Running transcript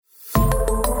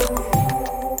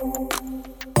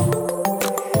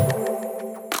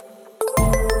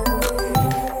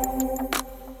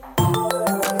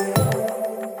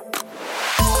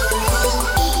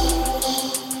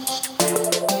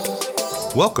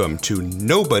Welcome to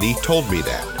Nobody Told Me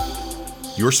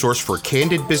That, your source for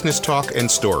candid business talk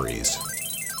and stories.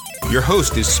 Your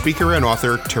host is speaker and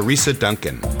author Teresa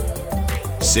Duncan.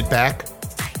 Sit back,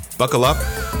 buckle up,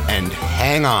 and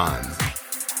hang on.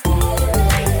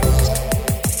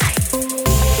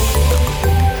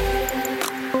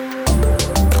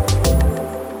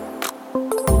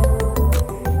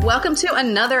 Welcome to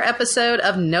another episode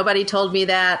of Nobody Told Me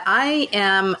That. I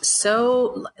am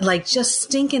so just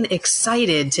stinking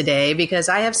excited today because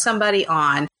I have somebody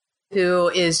on who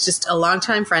is just a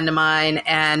longtime friend of mine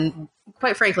and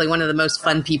quite frankly, one of the most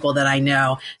fun people that I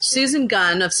know. Susan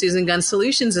Gunn of Susan Gunn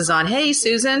Solutions is on. Hey,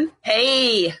 Susan.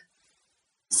 Hey.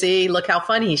 See, look how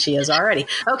funny she is already.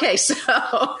 Okay, so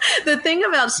the thing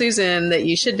about Susan that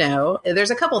you should know, there's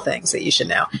a couple things that you should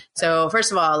know. So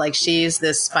first of all, she's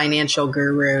this financial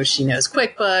guru. She knows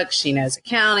QuickBooks, she knows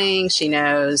accounting, she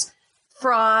knows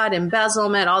fraud,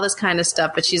 embezzlement, all this kind of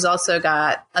stuff. But she's also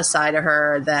got a side of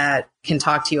her that can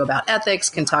talk to you about ethics,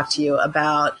 can talk to you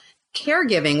about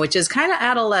caregiving, which is kind of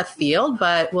out of left field,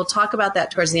 but we'll talk about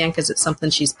that towards the end because it's something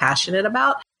she's passionate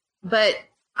about. But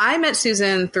I met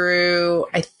Susan through,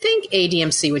 I think,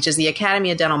 ADMC, which is the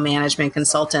Academy of Dental Management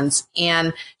Consultants.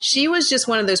 And she was just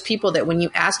one of those people that when you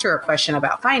asked her a question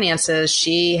about finances,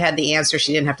 she had the answer.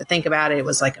 She didn't have to think about it. It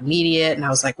was immediate. And I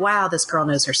was like, wow, this girl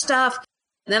knows her stuff.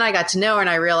 And then I got to know her and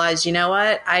I realized, you know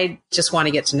what? I just want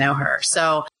to get to know her.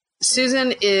 So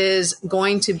Susan is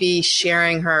going to be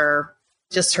sharing her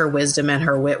wisdom and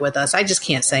her wit with us. I just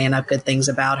can't say enough good things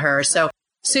about her. So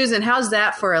Susan, how's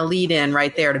that for a lead in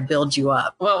right there to build you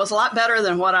up? Well, it was a lot better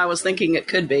than what I was thinking it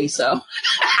could be. So,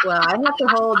 well, I have to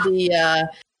hold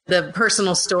the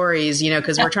personal stories,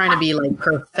 because we're trying to be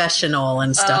professional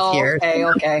and stuff here.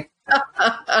 Okay.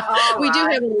 We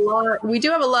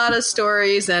do have a lot of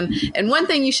stories, and one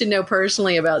thing you should know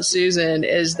personally about Susan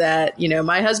is that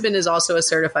my husband is also a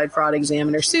certified fraud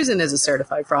examiner. Susan is a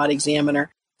certified fraud examiner.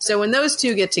 So when those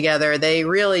two get together, they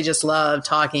really just love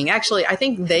talking. Actually, I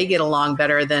think they get along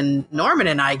better than Norman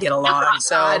and I get along.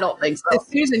 So I don't think so.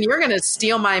 Susan, you're going to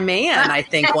steal my man, I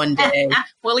think, one day.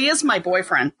 Well, he is my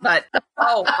boyfriend, but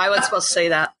I was supposed to say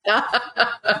that.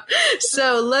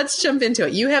 So let's jump into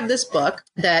it. You have this book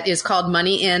that is called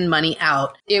Money In, Money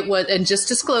Out. It was, and just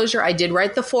disclosure, I did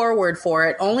write the foreword for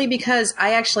it only because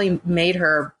I actually made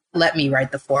her let me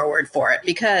write the foreword for it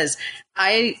because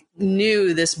I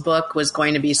knew this book was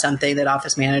going to be something that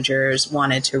office managers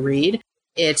wanted to read.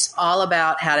 It's all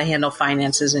about how to handle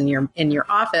finances in your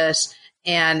office.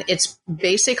 And it's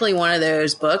basically one of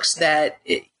those books that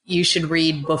you should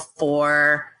read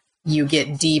before you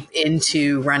get deep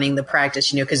into running the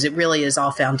practice, because it really is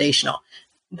all foundational.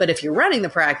 But if you're running the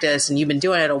practice and you've been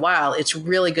doing it a while, it's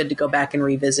really good to go back and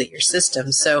revisit your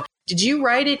system. So did you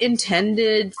write it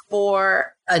intended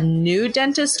for a new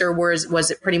dentist, or was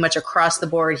it pretty much across the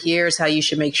board? Here's how you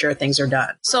should make sure things are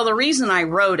done. So the reason I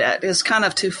wrote it is kind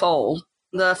of twofold.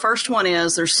 The first one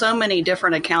is there's so many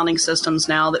different accounting systems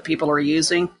now that people are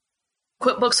using.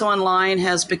 QuickBooks Online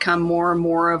has become more and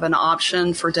more of an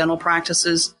option for dental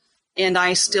practices, and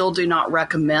I still do not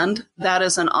recommend that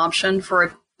as an option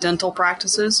for dental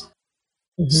practices.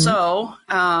 Mm-hmm. So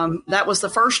that was the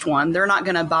first one. They're not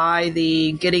going to buy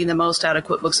the getting the most out of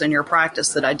QuickBooks in your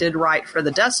practice that I did write for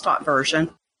the desktop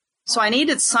version. So I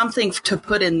needed something to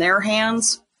put in their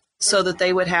hands so that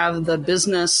they would have the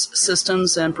business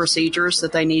systems and procedures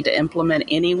that they need to implement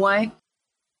anyway.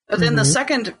 But then the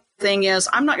second thing is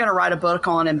I'm not going to write a book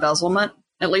on embezzlement.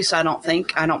 At least I don't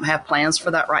think. I don't have plans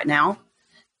for that right now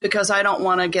because I don't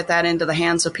want to get that into the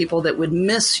hands of people that would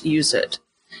misuse it.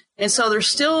 And so there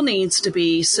still needs to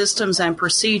be systems and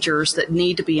procedures that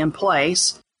need to be in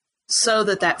place so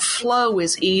that that flow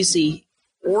is easy,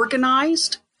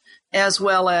 organized, as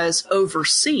well as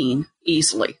overseen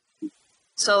easily.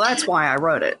 So that's why I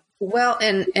wrote it. Well,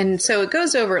 and so it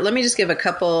goes over, let me just give a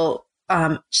couple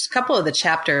of the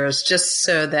chapters just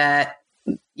so that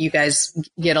you guys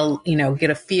get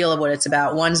a feel of what it's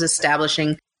about. One's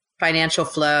establishing financial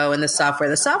flow and the software.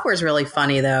 The software is really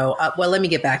funny, though. Well, let me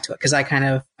get back to it because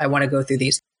I want to go through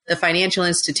these. The financial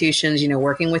institutions,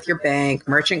 working with your bank,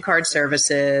 merchant card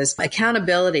services,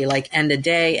 accountability like end of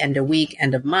day, end of week,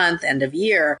 end of month, end of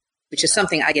year, which is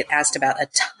something I get asked about a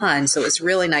ton. So it's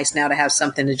really nice now to have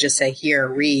something to just say, here,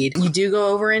 read. You do go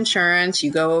over insurance. You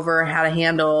go over how to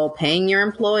handle paying your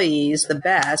employees the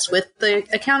best with the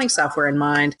accounting software in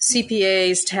mind,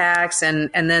 CPAs, tax,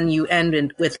 and then you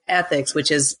end with ethics,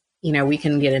 which is we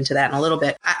can get into that in a little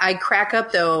bit. I crack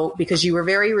up though, because you were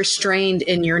very restrained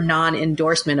in your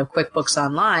non-endorsement of QuickBooks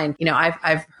Online.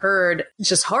 I've heard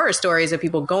just horror stories of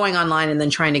people going online and then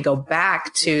trying to go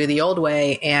back to the old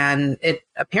way. And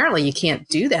apparently you can't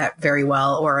do that very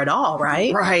well or at all,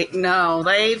 right? Right. No,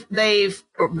 they've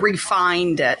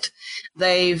refined it.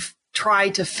 They've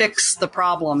tried to fix the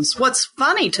problems. What's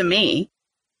funny to me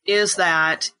is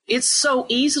that it so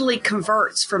easily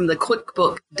converts from the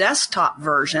QuickBook desktop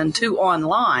version to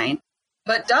online,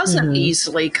 but doesn't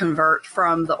easily convert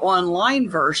from the online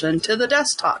version to the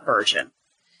desktop version.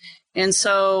 And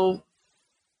so,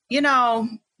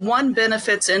 one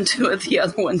benefits into it, the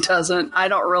other one doesn't. I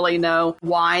don't really know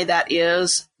why that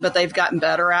is, but they've gotten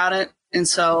better at it. And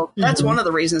so that's one of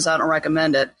the reasons I don't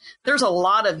recommend it. There's a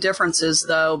lot of differences,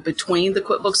 though, between the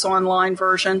QuickBooks Online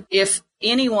version. If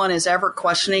anyone is ever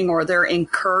questioning or they're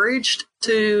encouraged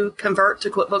to convert to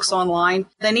QuickBooks Online,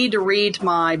 they need to read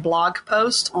my blog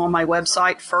post on my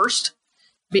website first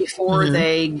before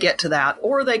they get to that,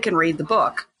 or they can read the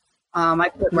book.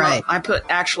 I put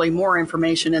actually more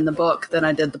information in the book than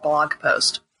I did the blog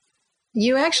post.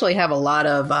 You actually have a lot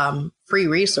of free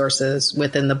resources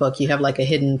within the book. You have like a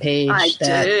hidden page.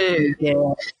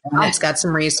 It's got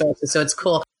some resources, so it's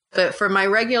cool. But for my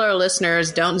regular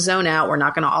listeners, don't zone out. We're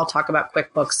not going to all talk about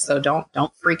QuickBooks, so don't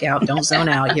freak out. Don't zone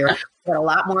out here. We've got a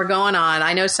lot more going on.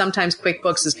 I know sometimes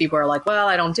QuickBooks is people are like, well,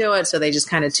 I don't do it, so they just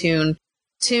kind of tune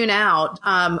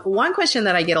out. One question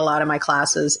that I get a lot in my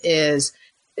classes is,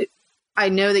 I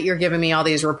know that you're giving me all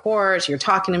these reports. You're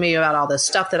talking to me about all this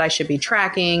stuff that I should be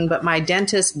tracking, but my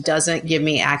dentist doesn't give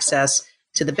me access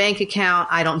to the bank account.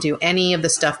 I don't do any of the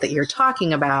stuff that you're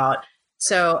talking about.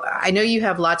 So I know you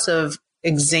have lots of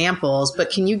examples,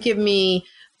 but can you give me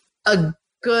a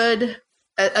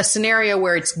scenario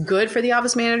where it's good for the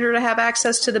office manager to have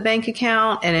access to the bank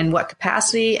account, and in what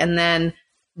capacity? And then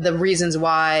the reasons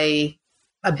why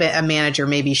a manager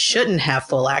maybe shouldn't have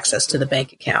full access to the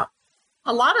bank account.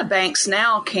 A lot of banks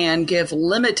now can give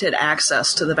limited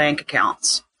access to the bank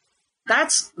accounts.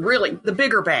 That's really the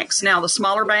bigger banks. Now, the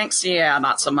smaller banks,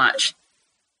 not so much.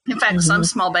 In fact, some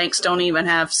small banks don't even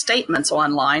have statements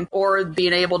online or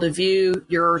being able to view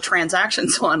your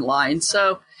transactions online.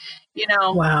 So,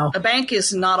 a bank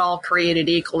is not all created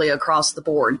equally across the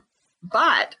board.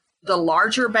 But the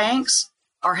larger banks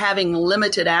are having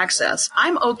limited access.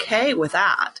 I'm okay with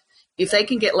that. If they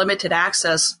can get limited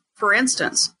access, for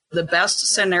instance, the best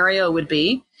scenario would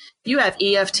be you have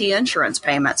EFT insurance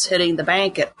payments hitting the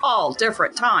bank at all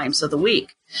different times of the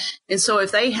week. And so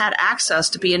if they had access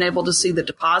to being able to see the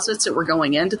deposits that were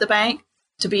going into the bank,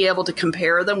 to be able to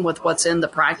compare them with what's in the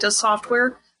practice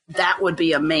software, that would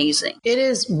be amazing. It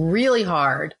is really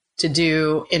hard to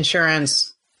do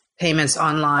insurance payments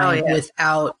online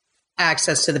without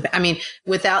access to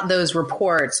without those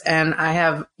reports. And I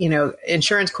have,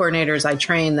 insurance coordinators I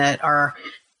train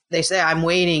they say, I'm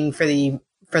waiting for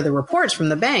the reports from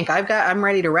the bank. I'm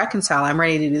ready to reconcile. I'm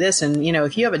ready to do this. And,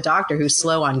 if you have a doctor who's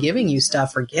slow on giving you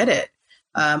stuff, forget it.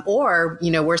 Or,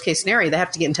 worst case scenario, they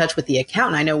have to get in touch with the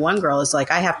accountant. I know one girl is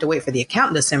like, I have to wait for the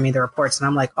accountant to send me the reports. And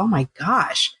I'm like, oh my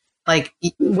gosh, like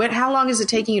how long is it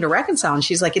taking you to reconcile? And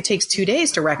she's like, it takes 2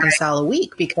 days to reconcile a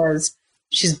week, because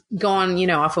she's gone,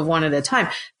 off of one at a time.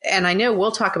 And I know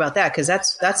we'll talk about that, because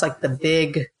that's like the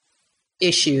big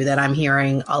issue that I'm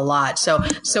hearing a lot. So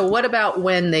what about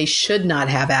when they should not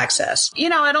have access?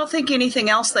 I don't think anything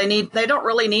else they don't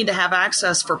really need to have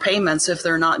access for payments. If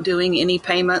they're not doing any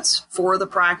payments for the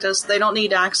practice, they don't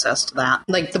need access to that.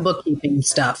 Like the bookkeeping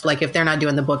stuff, like if they're not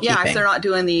doing the bookkeeping. Yeah, if they're not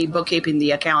doing the bookkeeping,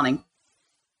 the accounting.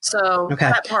 So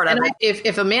that part of it.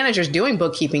 If a manager's doing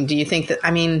bookkeeping, do you think that,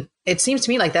 it seems to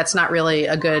me like that's not really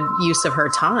a good use of her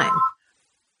time.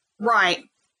 Right.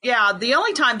 Yeah, the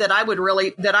only time that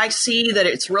I see that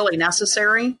it's really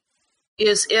necessary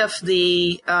is if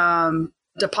the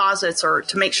deposits are,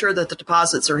 to make sure that the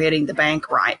deposits are hitting the bank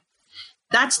right.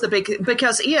 That's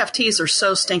because EFTs are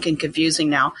so stinking confusing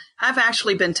now. I've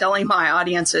actually been telling my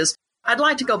audiences, I'd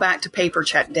like to go back to paper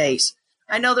check days.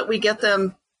 I know that we get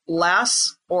them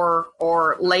less or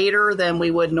later than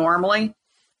we would normally.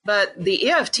 But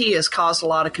the EFT has caused a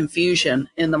lot of confusion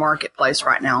in the marketplace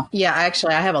right now. Yeah,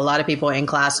 actually, I have a lot of people in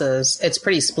classes. It's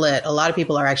pretty split. A lot of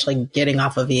people are actually getting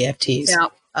off of EFTs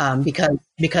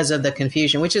because of the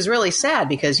confusion, which is really sad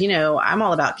because, I'm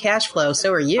all about cash flow.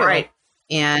 So are you. Right.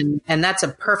 And that's a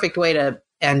perfect way to,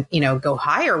 go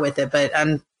higher with it. But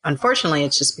unfortunately,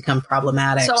 it's just become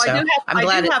problematic. So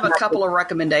I do have a couple of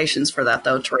recommendations for that,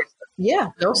 though, Teresa. Yeah,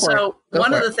 go for it. So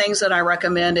one of the things that I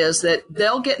recommend is that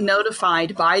they'll get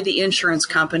notified by the insurance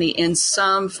company in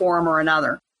some form or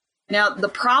another. Now, the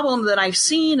problem that I've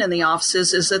seen in the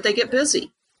offices is that they get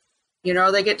busy.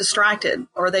 or they get distracted,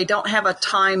 or they don't have a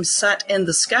time set in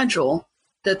the schedule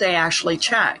that they actually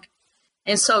check.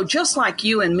 And so just like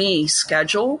you and me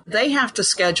schedule, they have to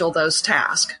schedule those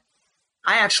tasks.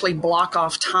 I actually block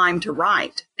off time to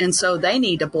write. And so they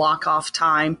need to block off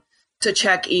time to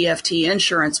check EFT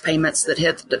insurance payments that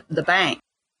hit the bank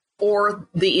or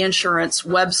the insurance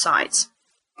websites.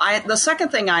 The second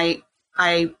thing I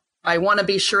want to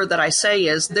be sure that I say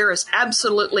is there is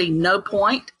absolutely no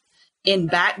point in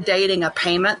backdating a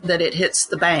payment that it hits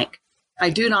the bank. I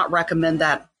do not recommend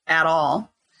that at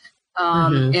all.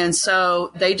 And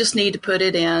so they just need to put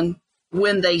it in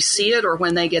when they see it or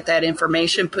when they get that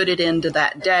information, put it into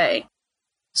that day.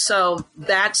 So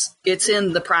it's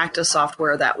in the practice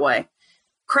software that way.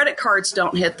 Credit cards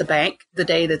don't hit the bank the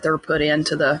day that they're put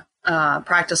into the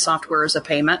practice software as a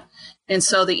payment. And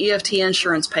so the EFT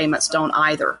insurance payments don't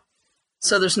either.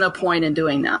 So there's no point in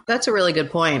doing that. That's a really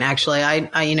good point, actually.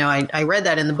 I read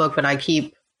that in the book, but I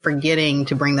keep forgetting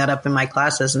to bring that up in my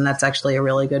classes. And that's actually a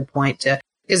really good point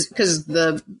because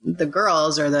the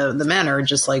girls or the men are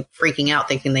just like freaking out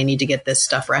thinking they need to get this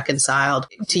stuff reconciled.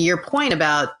 To your point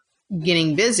about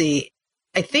getting busy,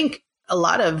 I think a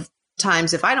lot of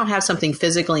times if I don't have something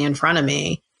physically in front of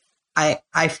me, I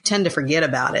tend to forget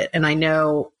about it. And I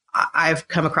know I've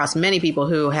come across many people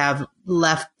who have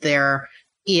left their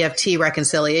EFT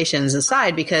reconciliations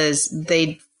aside because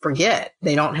they forget.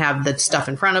 They don't have the stuff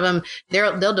in front of them.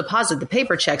 They'll deposit the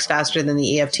paper checks faster than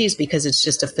the EFTs because it's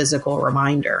just a physical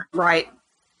reminder. Right.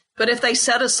 But if they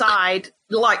set aside,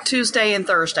 like Tuesday and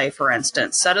Thursday, for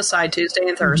instance, set aside Tuesday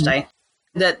and Thursday,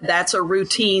 that's a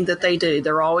routine that they do.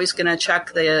 They're always going to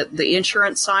check the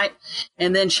insurance site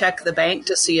and then check the bank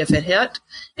to see if it hit.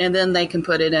 And then they can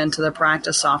put it into the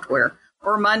practice software.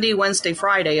 Or Monday, Wednesday,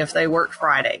 Friday if they work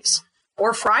Fridays.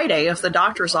 Or Friday if the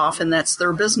doctor's off and that's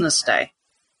their business day.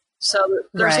 So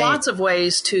there's lots of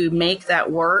ways to make that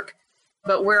work.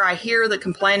 But where I hear the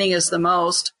complaining is the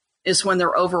most is when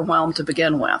they're overwhelmed to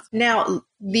begin with. Now,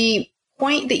 the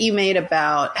point that you made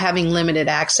about having limited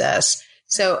access.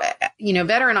 So,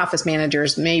 veteran office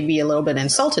managers may be a little bit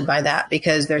insulted by that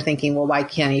because they're thinking, well, why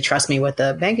can't he trust me with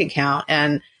the bank account?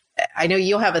 And I know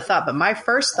you'll have a thought, but my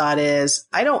first thought is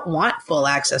I don't want full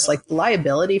access. Like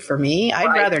liability for me,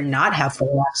 I'd rather not have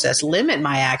full access, limit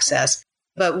my access.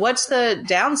 But what's the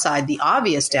downside, the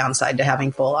obvious downside to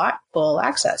having full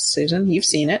access, Susan? You've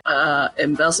seen it.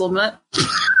 Embezzlement.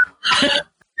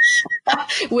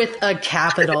 With a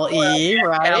capital E,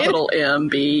 right? Capital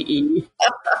M-B-E.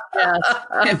 Yes.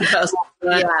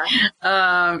 Embezzlement.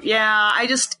 Yeah. I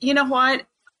just, you know what?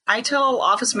 I tell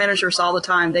office managers all the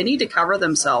time, they need to cover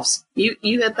themselves. You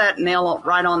hit that nail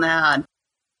right on the head.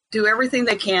 Do everything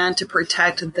they can to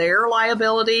protect their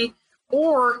liability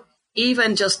or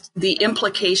even just the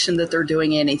implication that they're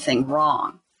doing anything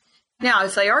wrong. Now,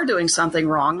 if they are doing something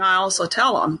wrong, I also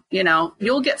tell them,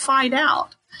 you'll get fined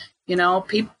out.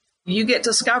 You get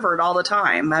discovered all the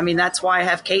time. I mean, that's why I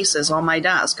have cases on my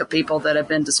desk of people that have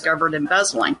been discovered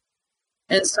embezzling.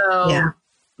 And so,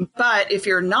 But if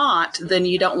you're not, then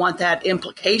you don't want that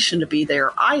implication to be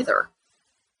there either.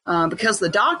 Because the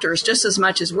doctors, just as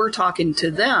much as we're talking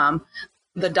to them,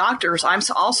 the doctors, I'm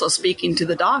also speaking to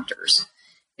the doctors.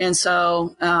 And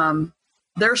so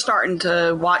they're starting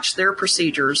to watch their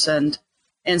procedures and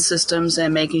systems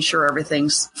and making sure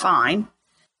everything's fine.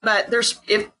 But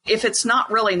if it's not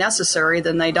really necessary,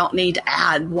 then they don't need to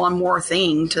add one more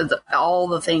thing to all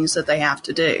the things that they have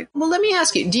to do. Well, let me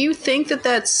ask you, do you think that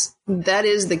that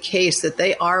is the case, that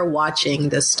they are watching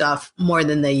this stuff more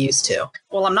than they used to?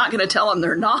 Well, I'm not going to tell them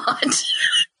they're not.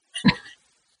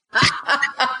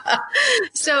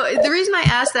 So the reason I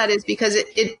ask that is because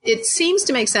it seems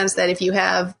to make sense that if you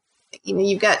have,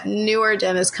 you've got newer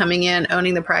dentists coming in,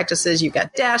 owning the practices, you've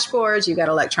got dashboards, you've got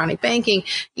electronic banking.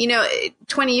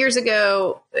 20 years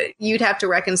ago, you'd have to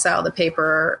reconcile the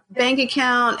paper bank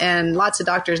account, and lots of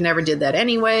doctors never did that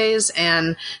anyways.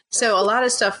 And so a lot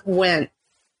of stuff went,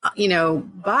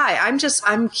 by.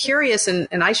 I'm curious,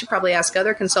 and I should probably ask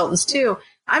other consultants too.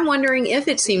 I'm wondering if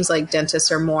it seems like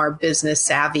dentists are more business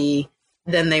savvy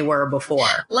than they were before.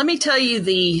 Let me tell you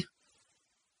the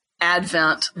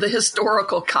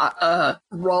historical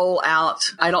rollout.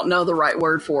 I don't know the right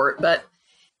word for it, but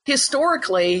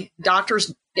historically,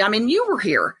 doctors, you were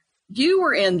here. You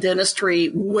were in dentistry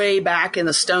way back in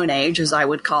the Stone Age, as I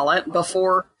would call it,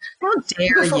 before. How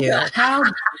dare you? How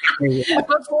dare you?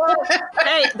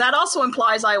 Hey, that also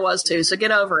implies I was too, so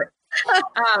get over it.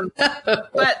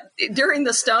 But during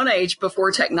the Stone Age,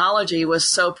 before technology was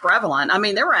so prevalent,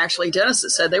 there were actually dentists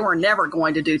that said they were never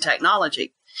going to do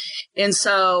technology. And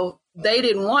so they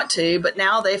didn't want to, but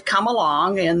now they've come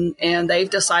along and they've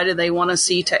decided they want to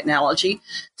see technology.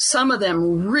 Some of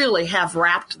them really have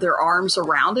wrapped their arms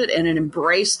around it and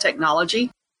embrace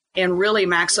technology and really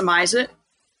maximize it.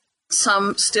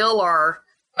 Some still are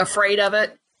afraid of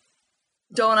it,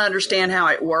 don't understand how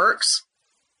it works.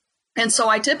 And so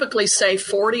I typically say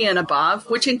 40 and above,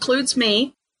 which includes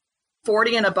me,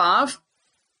 40 and above.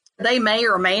 They may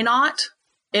or may not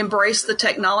embrace the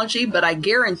technology, but I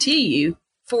guarantee you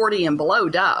 40 and below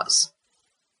does.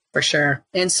 For sure.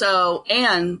 And so,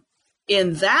 and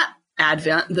in that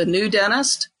advent, the new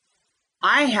dentist,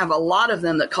 I have a lot of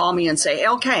them that call me and say,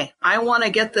 okay, I want to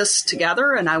get this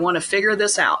together and I want to figure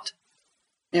this out.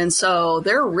 And so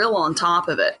they're real on top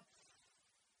of it.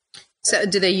 So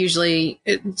do they usually,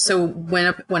 so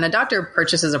when a doctor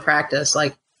purchases a practice,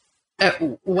 like,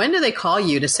 when do they call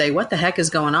you to say, what the heck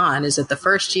is going on? Is it the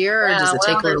first year, or does it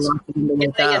take a little longer to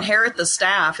if they inherit the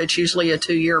staff, it's usually a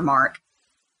 2-year mark.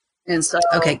 And so,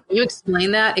 okay, can you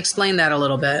explain that? Explain that a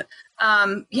little bit.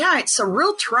 Yeah, it's a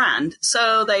real trend.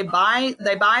 So they buy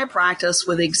a practice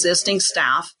with existing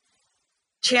staff.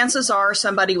 Chances are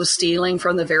somebody was stealing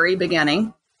from the very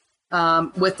beginning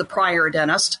with the prior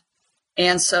dentist.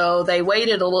 And so they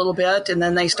waited a little bit, and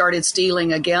then they started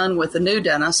stealing again with the new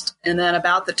dentist. And then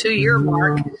about the 2-year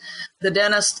mark,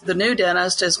 the new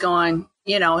dentist is going,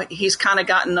 you know, he's kind of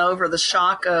gotten over the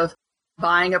shock of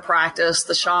buying a practice,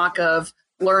 the shock of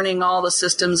learning all the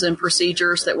systems and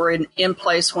procedures that were in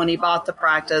place when he bought the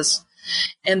practice.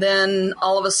 And then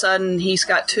all of a sudden he's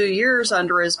got 2 years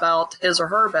under his belt, his or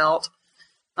her belt,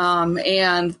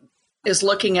 and is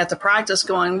looking at the practice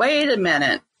going, wait a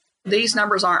minute, these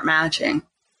numbers aren't matching.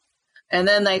 And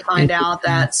then they find out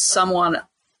that someone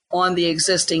on the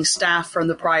existing staff from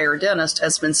the prior dentist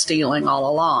has been stealing all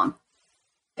along.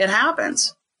 It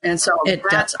happens. And so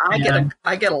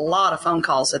I get a lot of phone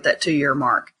calls at that 2-year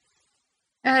mark.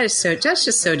 That's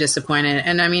just so disappointing.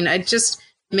 And I mean, it just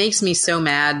makes me so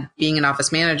mad being an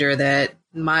office manager that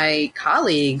my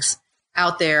colleagues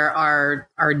out there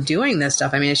are doing this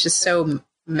stuff. I mean, it's just so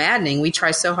maddening. We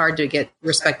try so hard to get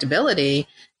respectability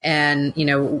and, you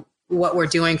know, what we're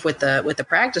doing with the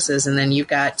practices. And then you've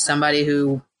got somebody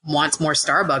who wants more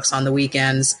Starbucks on the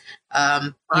weekends,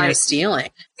 you know, stealing.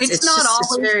 It's not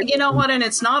always, you know what? And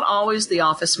it's not always the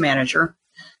office manager.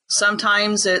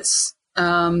 Sometimes it's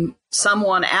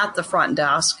someone at the front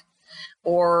desk,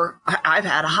 or I've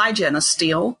had a hygienist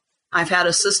steal. I've had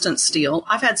assistants steal.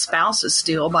 I've had spouses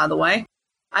steal, by the way.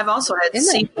 I've also had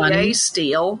CPA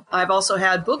steal. I've also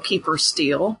had bookkeepers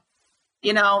steal.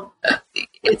 You know,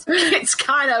 it's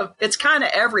kind of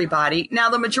everybody. Now,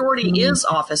 the majority is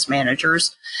office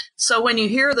managers. So when you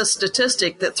hear the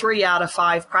statistic that 3 out of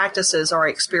 5 practices are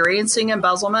experiencing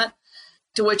embezzlement,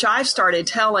 to which I've started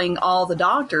telling all the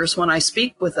doctors when I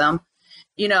speak with them,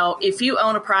 you know, if you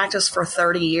own a practice for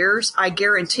 30 years, I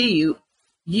guarantee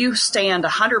you stand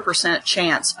 100%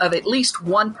 chance of at least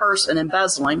one person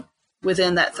embezzling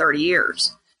within that 30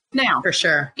 years. Now, for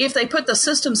sure, if they put the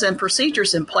systems and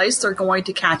procedures in place, they're going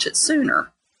to catch it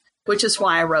sooner, which is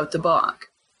why I wrote the book.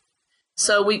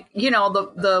 So we, you know,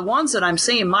 the ones that I'm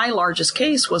seeing, my largest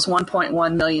case was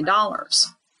 $1.1 million.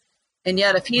 And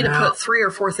yet if he'd have put 3 or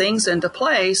 4 things into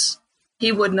place,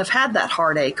 he wouldn't have had that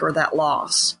heartache or that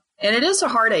loss. And it is a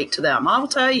heartache to them. I'll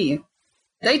tell you,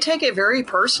 they take it very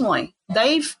personally.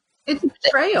 It's a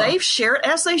betrayal. They've shared,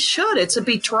 as they should. It's a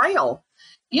betrayal.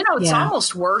 You know, it's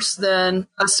almost worse than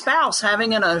a spouse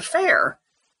having an affair.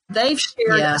 They've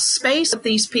shared a space with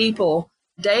these people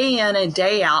day in and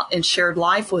day out and shared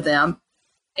life with them.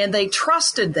 And they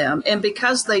trusted them. And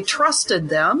because they trusted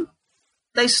them,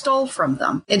 they stole from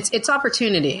them. It's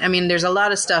opportunity. I mean, there's a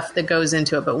lot of stuff that goes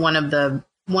into it, but one of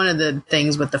the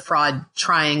things with the fraud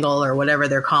triangle, or whatever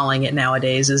they're calling it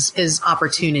nowadays, is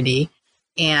opportunity.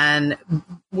 And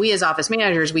we as office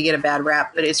managers, we get a bad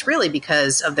rap, but it's really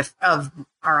because of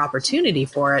our opportunity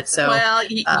for it. So, well,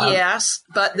 yes,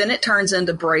 but then it turns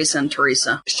into brazen,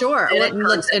 Teresa. Sure. And it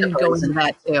goes into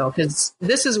that too, because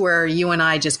this is where you and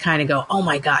I just kind of go, oh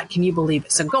my God, can you believe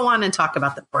it? So go on and talk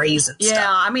about the brazen stuff.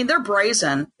 Yeah, I mean, they're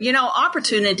brazen. You know,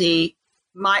 opportunity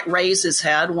might raise his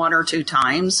head 1 or 2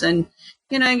 times, and,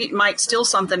 you know, you might steal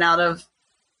something out of,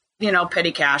 you know,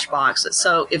 petty cash box.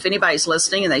 So if anybody's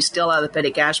listening and they steal out of the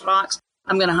petty cash box,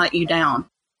 I'm going to hunt you down.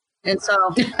 And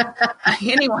so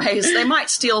anyways, they might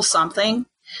steal something,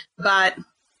 but,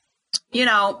 you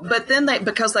know, but then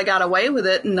because they got away with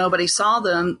it and nobody saw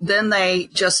them, then they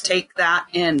just take that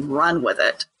and run with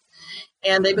it.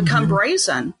 And they become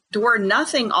brazen to where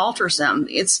nothing alters them.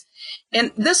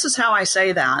 And this is how I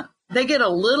say that. They get a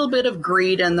little bit of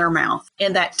greed in their mouth,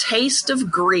 and that taste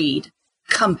of greed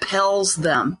compels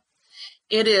them.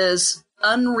 it is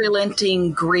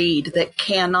unrelenting greed that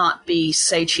cannot be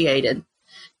satiated.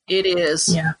 It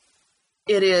is,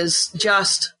 it is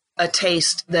just a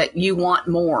taste that you want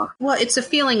more. Well, it's a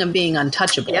feeling of being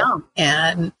untouchable. Yeah.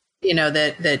 And,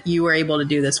 that you were able to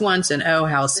do this once, and oh,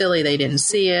 how silly they didn't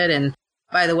see it. And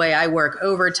by the way, I work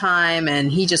overtime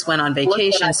and he just went on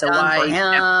vacation. So why? For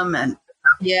him and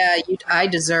I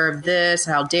deserve this.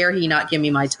 How dare he not give me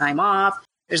my time off?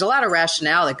 There's a lot of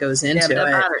rationale that goes into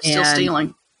it. It's still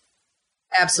stealing.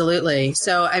 Absolutely.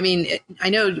 So, I mean,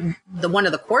 I know one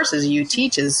of the courses you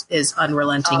teach is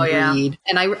unrelenting greed.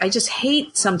 And I just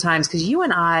hate sometimes because you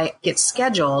and I get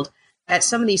scheduled at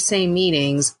some of these same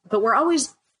meetings, but we're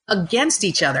always against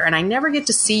each other. And I never get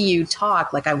to see you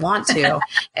talk like I want to.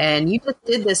 And you just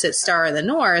did this at Star of the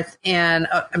North. And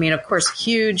I mean, of course,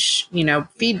 huge,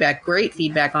 feedback, great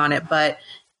feedback on it, but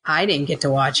I didn't get to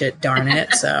watch it, darn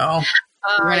it. So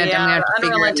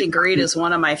Unrelenting Greed is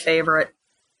one of my favorite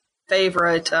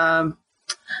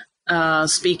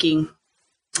speaking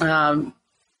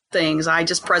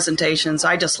things. Presentations.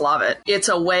 I just love it. It's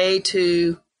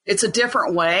a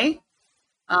different way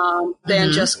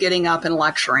than just getting up and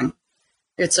lecturing.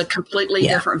 It's a completely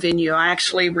different venue. I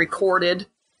actually recorded,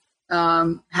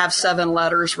 have 7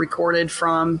 letters recorded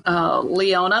from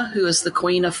Leona, who is the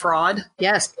queen of fraud.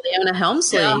 Yes, Leona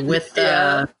Helmsley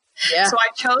So I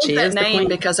chose that name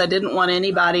because I didn't want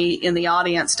anybody in the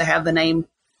audience to have the name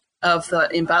of the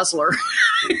embezzler.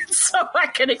 So I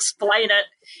can explain it.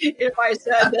 If I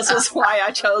said this is why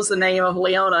I chose the name of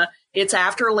Leona, it's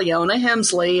after Leona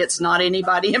Helmsley. It's not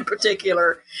anybody in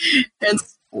particular. And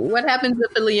what happens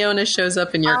if a Leona shows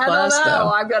up in your class, though?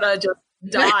 I'm going to just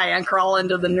die and crawl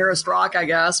into the nearest rock, I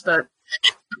guess. But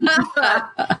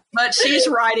she's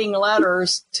writing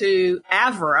letters to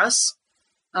Avarice,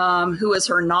 who is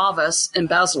her novice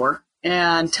embezzler,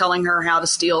 and telling her how to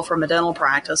steal from a dental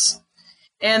practice.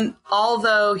 And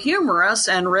although humorous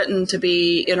and written to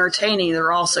be entertaining,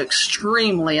 they're also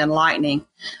extremely enlightening.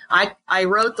 I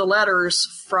wrote the letters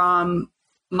from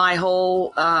my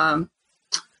whole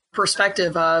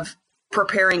perspective of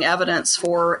preparing evidence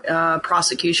for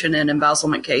prosecution in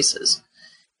embezzlement cases.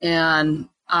 And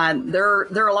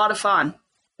they're a lot of fun.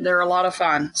 They're a lot of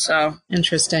fun. So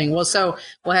interesting. Well, so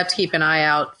we'll have to keep an eye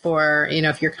out for,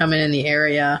 if you're coming in the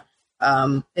area.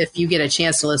 If you get a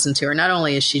chance to listen to her, not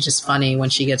only is she just funny when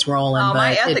she gets rolling, but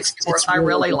my ethics course I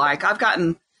really like.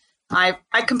 I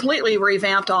completely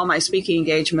revamped all my speaking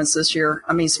engagements this year.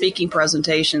 I mean, speaking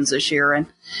presentations this year. And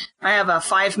I have a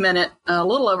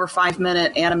little over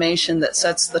 5-minute animation that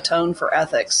sets the tone for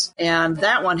ethics. And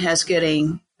that one has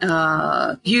getting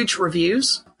huge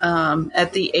reviews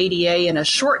at the ADA in a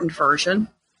shortened version.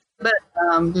 But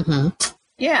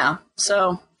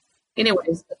so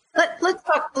anyways.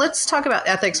 Let's talk about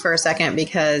ethics for a second,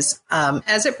 because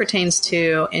as it pertains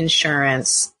to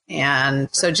insurance, and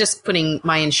so just putting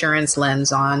my insurance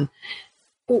lens on,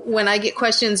 when I get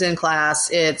questions in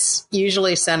class, it's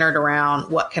usually centered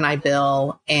around what can I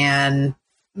bill and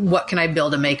what can I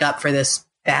bill to make up for this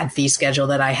bad fee schedule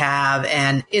that I have,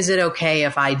 and is it okay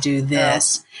if I do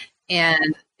this?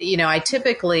 And I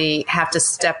typically have to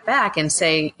step back and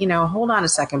say, hold on a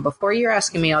second, before you're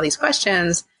asking me all these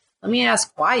questions, let me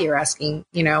ask why you're asking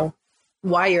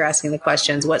the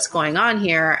questions, what's going on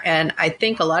here. And I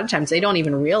think a lot of times they don't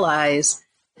even realize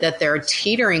that they're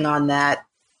teetering on that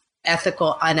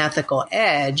ethical, unethical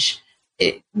edge.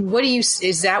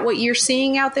 Is that what you're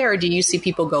seeing out there? Or do you see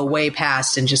people go way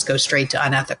past and just go straight to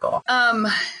unethical?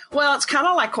 Well, it's kind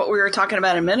of like what we were talking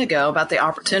about a minute ago about the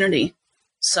opportunity.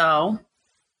 So,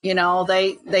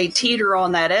 they teeter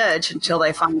on that edge until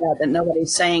they find out that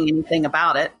nobody's saying anything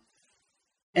about it.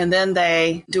 And then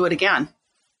they do it again,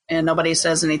 and nobody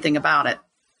says anything about it.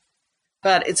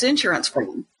 But it's insurance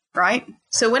fraud, right?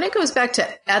 So when it goes back to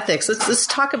ethics, let's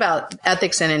talk about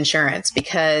ethics and insurance,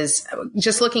 because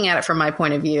just looking at it from my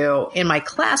point of view, in my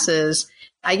classes,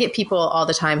 I get people all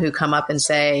the time who come up and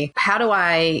say, how do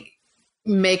I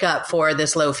make up for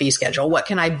this low fee schedule? What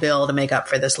can I bill to make up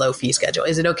for this low fee schedule?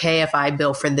 Is it okay if I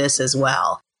bill for this as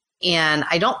well? And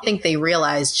I don't think they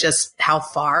realize just how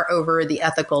far over the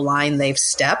ethical line they've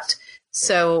stepped.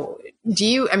 So do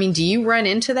you run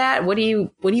into that? What do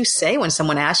you say when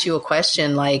someone asks you a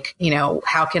question like,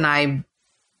 how can I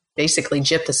basically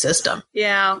gyp the system?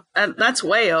 Yeah, that's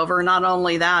way over. Not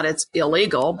only that, it's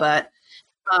illegal, but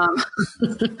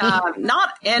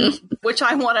which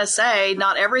I want to say,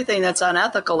 not everything that's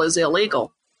unethical is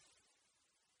illegal.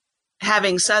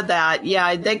 Having said that,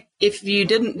 I think if you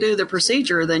didn't do the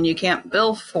procedure, then you can't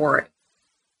bill for it.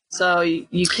 So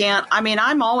you can't. I mean,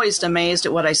 I'm always amazed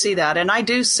at what I see that. And I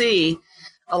do see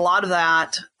a lot of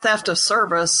that theft of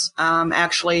service,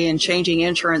 actually in changing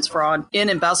insurance fraud in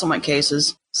embezzlement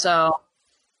cases. So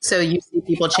you see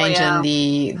people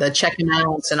changing the check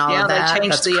amounts and all of that. Yeah, they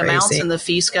change That's the crazy. amounts in the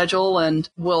fee schedule and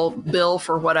will bill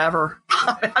for whatever.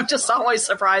 I'm just always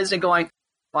surprised and going,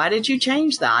 why did you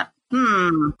change that?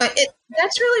 But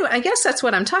that's really, I guess that's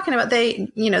what I'm talking about. They,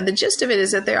 the gist of it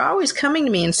is that they're always coming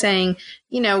to me and saying,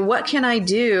 what can I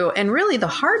do? And really the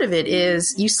heart of it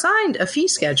is you signed a fee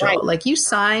schedule. Right. Like you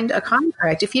signed a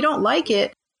contract. If you don't like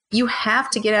it, you have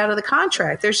to get out of the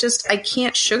contract. I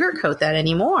can't sugarcoat that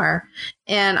anymore.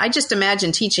 And I just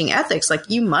imagine teaching ethics, like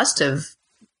you must have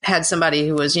had somebody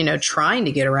who was, trying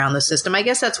to get around the system. I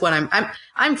guess that's what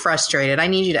I'm frustrated. I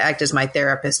need you to act as my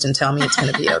therapist and tell me it's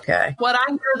going to be okay. What I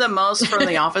hear the most from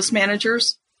the office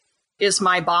managers is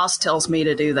my boss tells me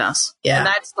to do this. Yeah. And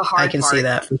that's the hard part. I can see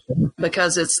that for sure.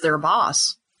 Because it's their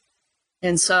boss.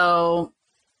 And so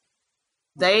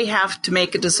they have to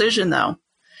make a decision, though.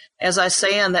 As I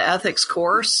say in the ethics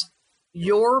course,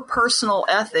 your personal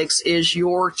ethics is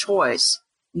your choice.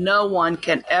 No one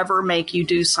can ever make you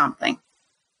do something.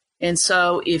 And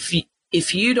so if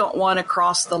you don't want to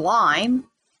cross the line,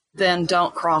 then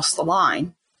don't cross the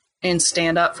line and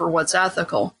stand up for what's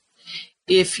ethical.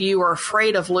 If you are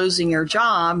afraid of losing your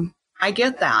job, I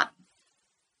get that.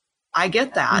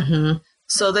 Mm-hmm.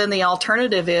 So then the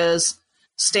alternative is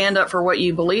stand up for what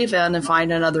you believe in and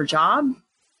find another job.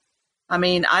 I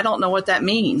mean, I don't know what that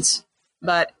means,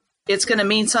 but it's going to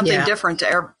mean something different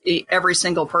to every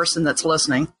single person that's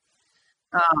listening.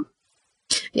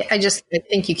 I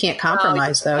think you can't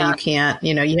compromise, though. You can't,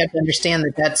 you have to understand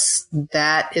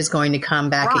that is going to come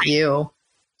back at you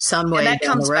some way. And that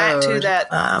down comes the road. back to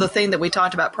that, the thing that we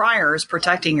talked about prior is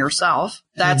protecting yourself.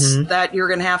 That's that you're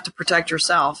going to have to protect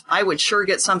yourself. I would sure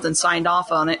get something signed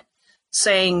off on it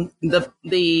saying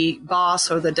the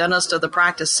boss or the dentist of the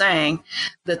practice saying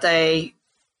that they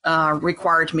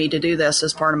required me to do this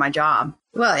as part of my job.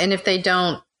 Well, and if they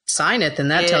don't sign it, then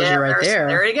that tells you right there.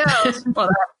 There he goes. Well,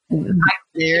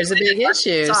 there's a big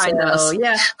issue. So,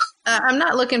 I'm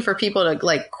not looking for people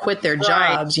to quit their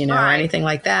jobs, or anything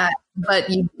like that. But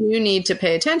you do need to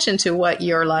pay attention to what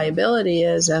your liability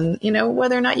is and,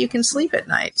 whether or not you can sleep at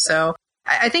night. So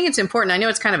I think it's important. I know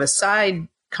it's kind of a side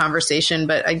conversation,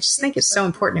 but I just think it's so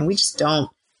important. And we just don't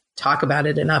talk about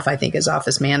it enough, I think, as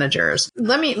office managers.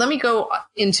 Let me go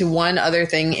into one other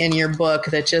thing in your book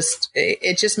that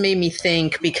just made me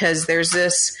think, because there's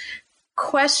this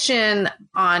question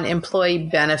on employee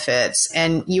benefits,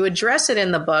 and you address it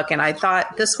in the book. And I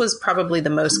thought this was probably the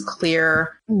most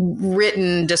clear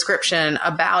written description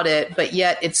about it, but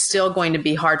yet it's still going to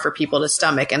be hard for people to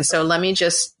stomach. And so let me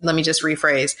just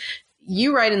rephrase.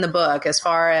 You write in the book, as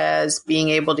far as being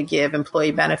able to give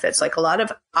employee benefits, like a lot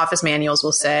of office manuals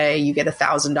will say you get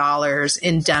 $1,000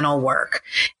 in dental work.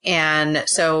 And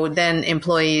so then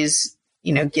employees,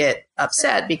 get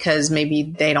upset because maybe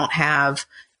they don't have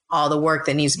all the work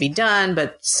that needs to be done,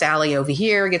 but Sally over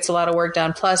here gets a lot of work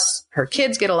done. Plus her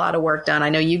kids get a lot of work done. I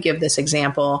know you give this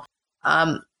example.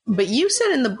 But you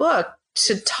said in the book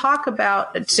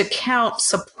to count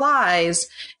supplies,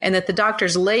 and that the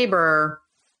doctor's labor,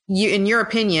 in your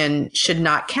opinion, should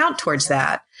not count towards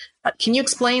that. Can you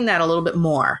explain that a little bit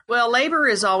more? Well, labor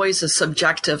is always a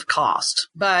subjective cost,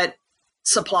 but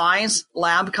supplies,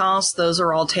 lab costs, those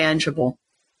are all tangible.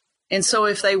 And so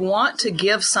if they want to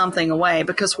give something away,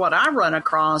 because what I run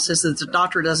across is that the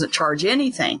doctor doesn't charge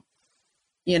anything,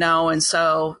 and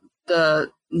so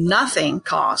the nothing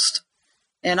cost.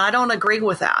 And I don't agree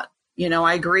with that.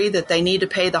 I agree that they need to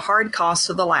pay the hard costs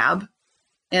of the lab,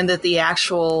 and that the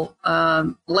actual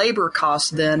labor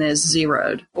cost then is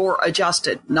zeroed or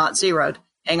adjusted, not zeroed.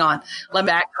 Hang on. Let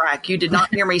me backtrack. You did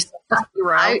not hear me say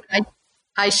zero.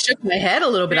 I shook my head a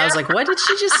little bit. I was like, what did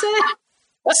she just say?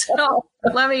 So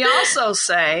let me also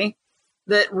say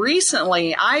that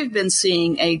recently I've been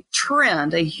seeing a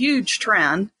huge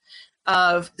trend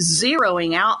of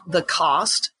zeroing out the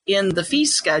cost in the fee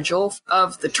schedule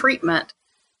of the treatment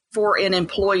for an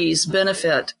employee's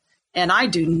benefit. And I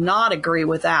do not agree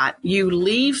with that. You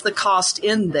leave the cost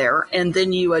in there and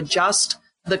then you adjust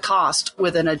the cost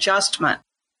with an adjustment.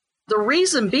 The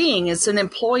reason being it's an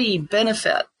employee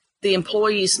benefit. The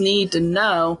employees need to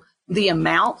know the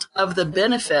amount of the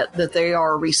benefit that they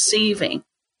are receiving.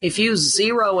 If you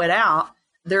zero it out,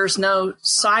 there's no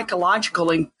psychological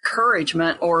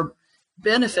encouragement or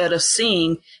benefit of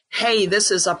seeing, hey, this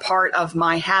is a part of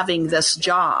my having this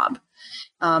job.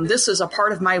 This is a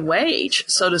part of my wage,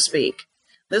 so to speak.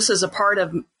 This is a part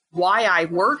of why I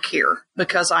work here,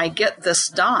 because I get this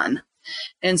done.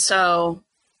 And so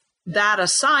that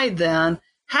aside, then,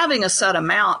 having a set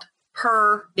amount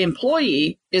per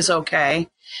employee is okay.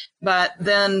 But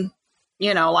then,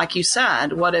 like you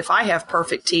said, what if I have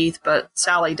perfect teeth, but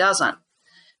Sally doesn't?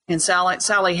 And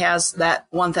Sally has that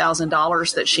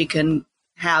 $1,000 that she can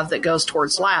have that goes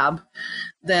towards lab.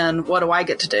 Then what do I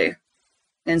get to do?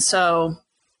 And so,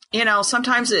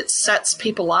 sometimes it sets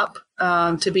people up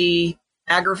to be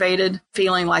aggravated,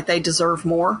 feeling like they deserve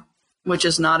more, which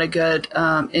is not a good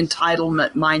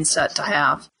entitlement mindset to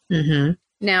have. Mm-hmm.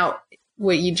 Now,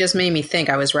 what you just made me think,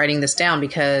 I was writing this down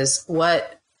because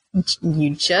what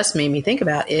you just made me think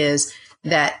about is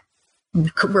that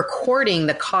recording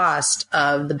the cost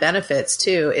of the benefits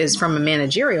too is from a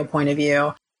managerial point of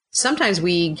view. Sometimes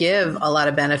we give a lot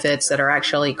of benefits that are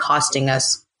actually costing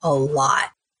us a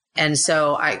lot. And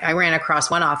so I ran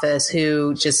across one office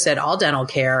who just said all dental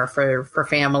care for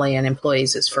family and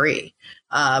employees is free.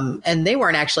 And they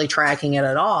weren't actually tracking it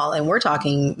at all. And we're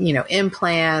talking,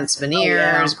 implants,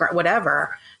 veneers,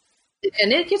 whatever.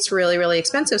 And it gets really, really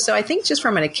expensive. So I think just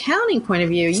from an accounting point of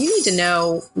view, you need to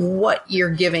know what you're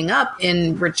giving up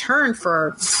in return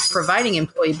for providing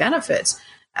employee benefits.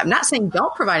 I'm not saying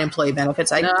don't provide employee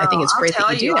benefits. I think it's great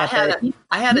that you do that.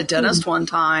 I had a dentist one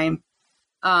time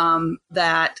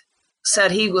that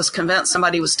said he was convinced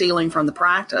somebody was stealing from the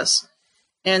practice.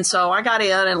 And so I got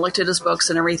in and looked at his books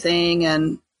and everything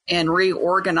and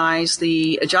reorganized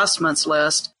the adjustments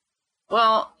list.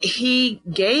 Well, he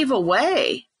gave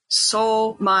away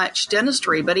so much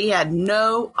dentistry, but he had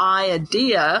no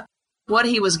idea what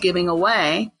he was giving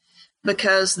away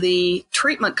because the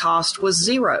treatment cost was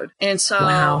zeroed. And so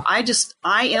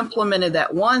I implemented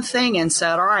that one thing and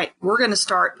said, all right, we're going to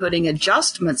start putting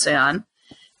adjustments in,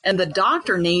 and the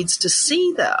doctor needs to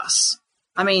see this.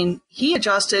 I mean, he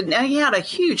adjusted, and he had a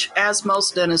huge, as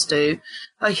most dentists do,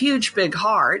 a huge big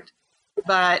heart,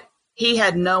 but he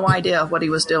had no idea what he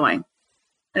was doing.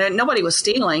 And nobody was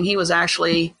stealing. He was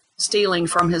actually stealing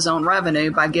from his own revenue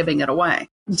by giving it away.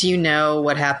 Do you know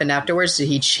what happened afterwards? Did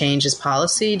he change his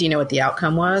policy? Do you know what the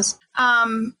outcome was?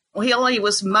 Well, he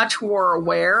was much more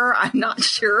aware. I'm not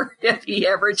sure if he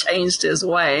ever changed his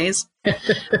ways.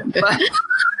 But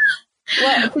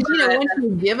well, once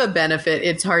you give a benefit,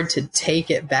 it's hard to take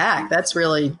it back. That's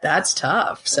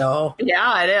tough. So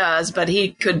yeah, it is. But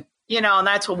he could, and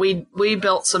that's what we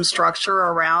built some structure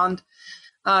around,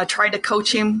 tried to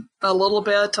coach him a little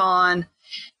bit on,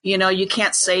 you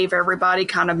can't save everybody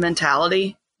kind of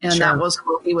mentality. And That was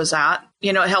where he was at.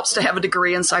 It helps to have a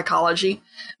degree in psychology,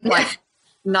 like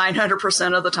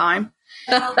 900% of the time.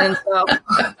 And so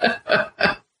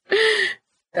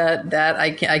that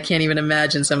I can't even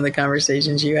imagine some of the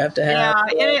conversations you have to have.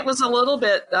 Yeah, and it was a little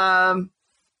bit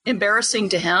embarrassing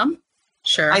to him.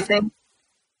 Sure. I think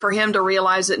for him to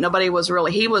realize that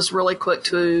he was really quick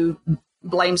to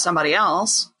blame somebody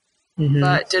else,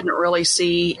 but didn't really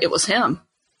see it was him.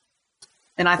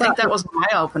 And I think that was an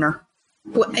eye-opener.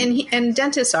 Well, and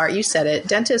dentists you said it,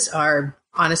 dentists are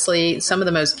honestly some of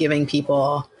the most giving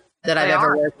people that I've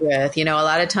ever worked with. A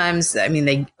lot of times,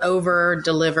 they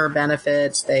over-deliver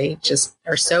benefits. They just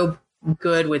are so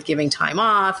good with giving time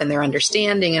off and their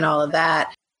understanding and all of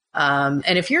that.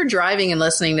 And if you're driving and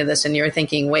listening to this and you're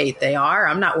thinking, wait,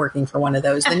 I'm not working for one of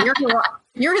those, then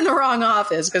you're in the wrong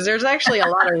office, because there's actually a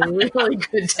lot of really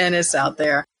good dentists out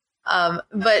there.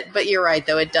 But you're right,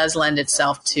 though. It does lend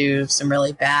itself to some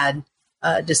really bad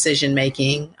decision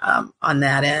making on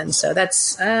that end. So that's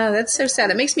so sad.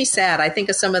 It makes me sad. I think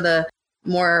of some of the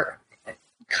more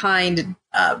kind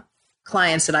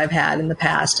clients that I've had in the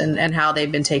past and how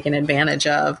they've been taken advantage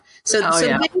of. So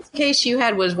the biggest case you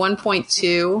had was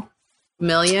 1.2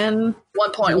 million?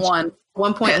 1.1.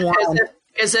 1.1.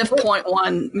 As if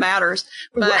 0.1 matters.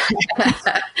 But,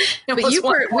 but we've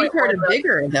heard of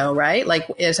bigger, though, right? Like,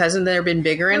 hasn't there been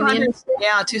bigger in the industry?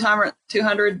 Yeah, 2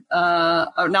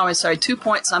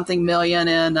 point something million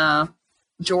in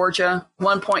Georgia,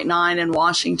 1.9 in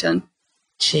Washington.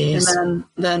 Jeez. And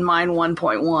then mine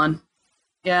 1.1.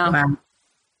 Yeah. Wow.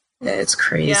 It's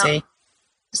crazy. Yeah.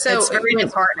 So it's very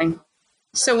disheartening.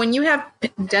 So when you have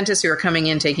dentists who are coming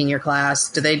in taking your class,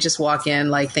 do they just walk in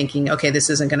like thinking, okay, this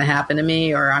isn't going to happen to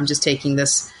me, or I'm just taking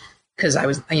this because I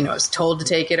was told to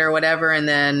take it or whatever? And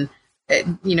then,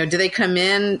 do they come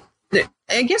in?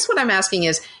 I guess what I'm asking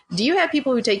is, do you have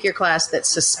people who take your class that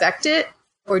suspect it,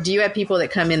 or do you have people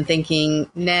that come in thinking,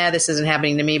 nah, this isn't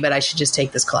happening to me, but I should just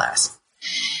take this class?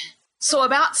 So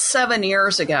about 7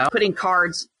 years ago, putting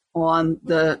cards on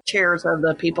the chairs of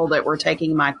the people that were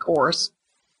taking my course.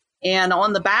 And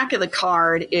on the back of the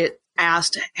card, it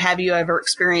asked, have you ever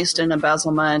experienced an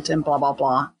embezzlement and blah, blah,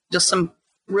 blah. Just some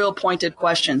real pointed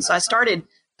questions. So I started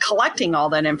collecting all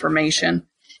that information.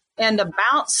 And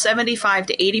about 75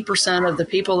 to 80% of the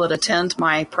people that attend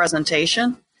my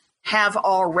presentation have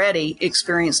already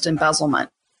experienced embezzlement.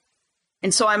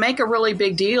 And so I make a really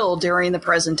big deal during the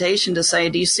presentation to say,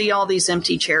 do you see all these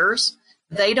empty chairs?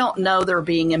 They don't know they're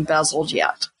being embezzled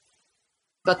yet,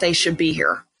 but they should be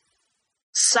here.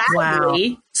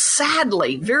 Sadly,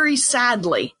 very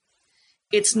sadly,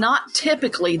 it's not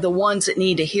typically the ones that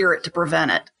need to hear it to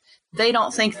prevent it. They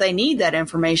don't think they need that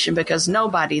information because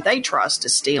nobody they trust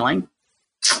is stealing.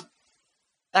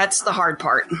 That's the hard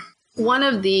part. One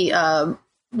of the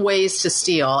ways to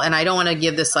steal, and I don't want to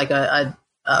give this like a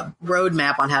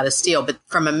roadmap on how to steal, but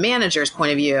from a manager's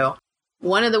point of view,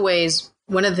 one of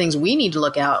the things we need to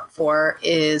look out for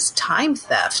is time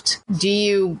theft. Do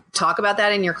you talk about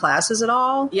that in your classes at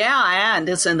all? Yeah, and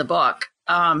it's in the book.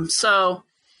 So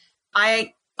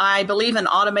I believe in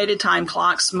automated time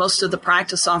clocks. Most of the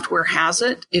practice software has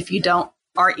it. If you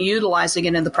aren't utilizing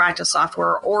it in the practice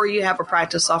software, or you have a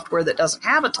practice software that doesn't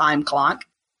have a time clock,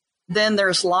 then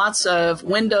there's lots of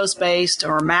Windows-based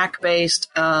or Mac-based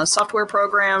software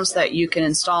programs that you can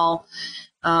install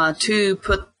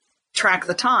to track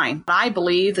the time. I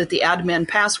believe that the admin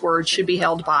password should be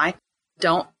held by,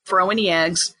 don't throw any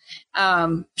eggs,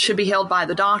 should be held by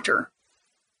the doctor.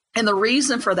 And the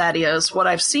reason for that is what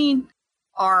I've seen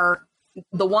are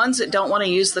the ones that don't want to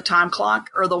use the time clock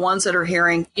are the ones that are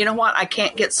hearing, you know what, I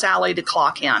can't get Sally to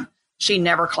clock in. She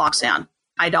never clocks in.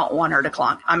 I don't want her to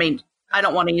clock. I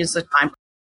don't want to use the time.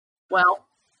 Well,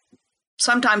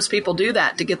 sometimes people do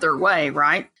that to get their way,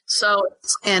 right? So,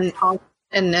 and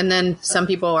then some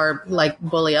people are like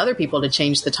bully other people to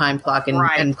change the time clock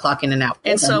and clock in and out.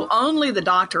 And so only the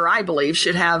doctor, I believe,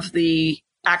 should have the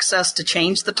access to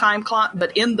change the time clock.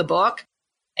 But in the book,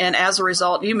 and as a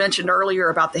result, you mentioned earlier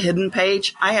about the hidden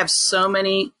page. I have so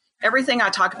many, everything I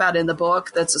talk about in the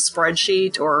book that's a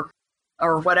spreadsheet or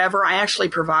whatever, I actually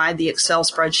provide the Excel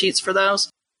spreadsheets for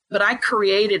those. But I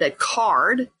created a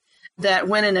card that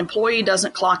when an employee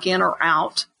doesn't clock in or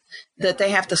out, that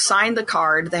they have to sign the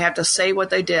card, they have to say what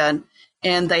they did,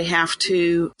 and they have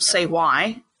to say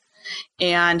why.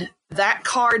 And that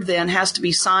card then has to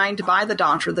be signed by the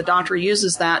doctor. The doctor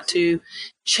uses that to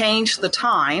change the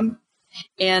time,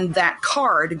 and that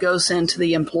card goes into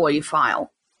the employee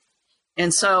file.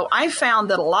 And so I found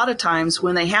that a lot of times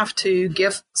when they have to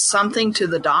give something to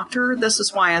the doctor, this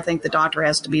is why I think the doctor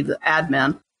has to be the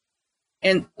admin.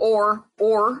 And or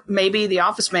maybe the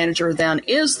office manager then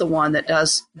is the one that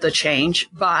does the change,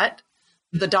 but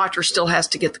the doctor still has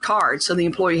to get the card. So the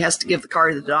employee has to give the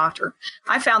card to the doctor.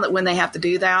 I found that when they have to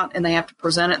do that and they have to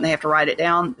present it and they have to write it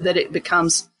down, that it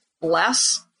becomes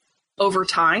less over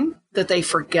time that they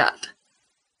forget.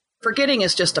 Forgetting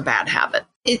is just a bad habit.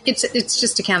 It's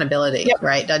just accountability, Yep.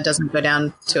 right? That doesn't go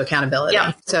down to accountability.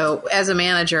 Yeah. So as a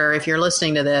manager, if you're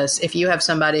listening to this, if you have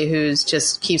somebody who's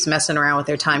just keeps messing around with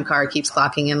their time card, keeps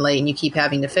clocking in late, and you keep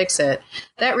having to fix it,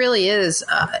 that really is,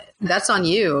 that's on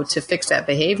you to fix that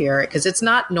behavior because it's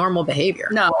not normal behavior.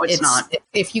 No, it's not.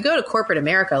 If you go to corporate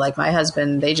America, like my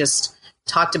husband, they just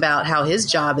talked about how his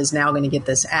job is now going to get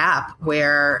this app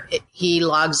where he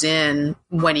logs in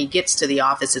when he gets to the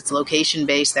office. It's location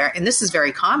based there. And this is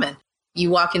very common. You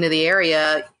walk into the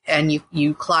area and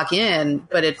you clock in,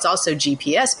 but it's also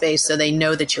GPS based. So they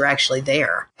know that you're actually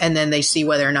there. And then they see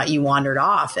whether or not you wandered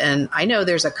off. And I know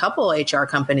there's a couple HR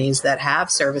companies that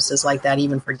have services like that,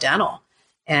 even for dental.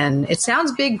 And it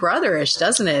sounds big brotherish,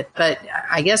 doesn't it? But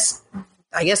I guess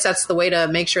that's the way to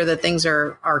make sure that things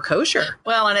are kosher.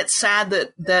 Well, and it's sad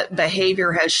that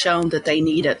behavior has shown that they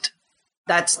need it.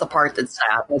 That's the part that's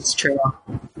sad. That's true.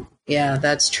 Yeah,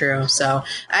 that's true. So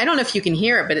I don't know if you can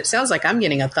hear it, but it sounds like I'm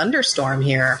getting a thunderstorm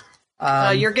here.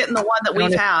 You're getting the one that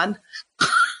we've had.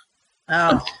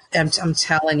 Oh, I'm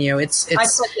telling you, it's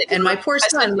and my poor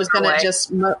son was going to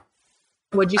just.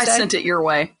 What'd you say? I sent it your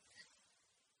way.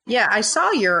 Yeah, I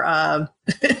saw your I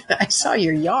saw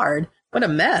your yard. What a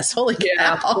mess! Holy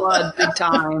cow! Flood big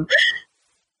time.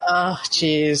 Oh,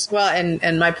 geez. Well,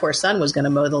 and my poor son was going to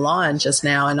mow the lawn just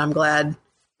now, and I'm glad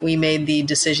we made the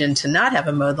decision to not have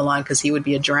him mow the lawn because he would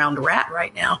be a drowned rat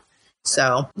right now.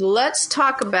 So let's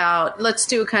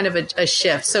do kind of a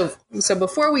shift. So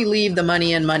before we leave the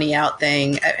money in, money out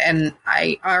thing, and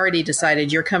I already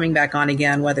decided you're coming back on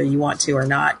again, whether you want to or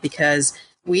not, because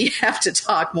we have to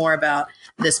talk more about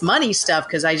this money stuff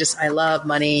because I love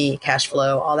money, cash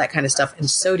flow, all that kind of stuff. And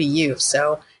so do you.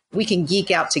 So we can geek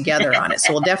out together on it.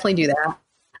 So we'll definitely do that.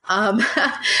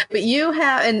 But you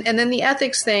have, and then the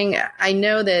ethics thing, I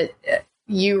know that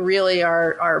you really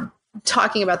are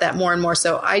talking about that more and more.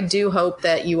 So I do hope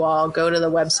that you all go to the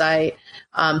website,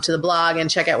 to the blog, and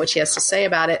check out what she has to say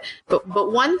about it.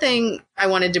 But one thing I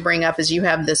wanted to bring up is you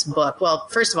have this book. Well,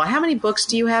 first of all, how many books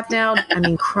do you have now? I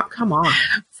mean, come on.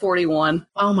 41.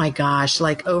 Oh my gosh.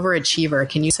 Like overachiever.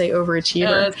 Can you say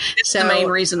overachiever? It's the main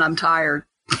reason I'm tired.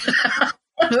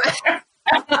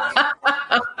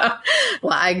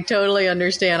 Well, I totally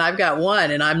understand. I've got one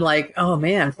and I'm like, oh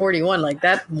man, 41, like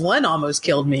that one almost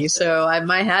killed me. So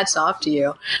my hat's off to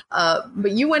you.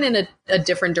 But you went in a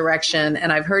different direction,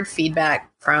 and I've heard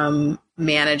feedback from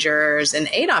managers and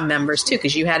ADOM members too,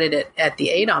 because you had it at the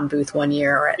ADOM booth one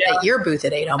year, or at your booth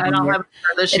at ADOM one year. Have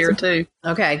it this year too.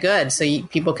 Okay, good. So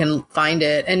people can find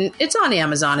it, and it's on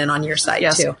Amazon and on your site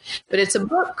too. But it's a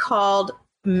book called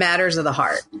Matters of the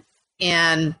Heart.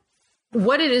 And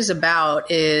what it is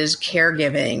about is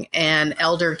caregiving and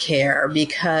elder care,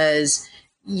 because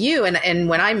you, and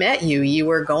when I met you, you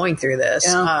were going through this.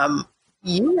 Yeah.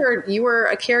 You were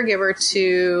a caregiver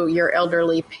to your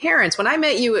elderly parents. When I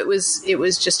met you, it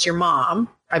was just your mom,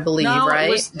 I believe,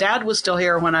 right? Dad was still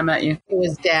here when I met you. It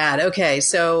was Dad. Okay.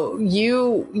 So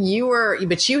you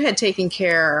had taken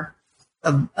care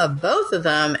of both of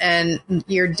them, and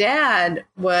your dad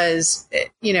was,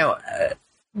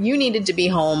 you needed to be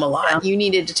home a lot. Yeah. You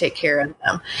needed to take care of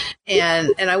them.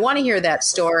 And I want to hear that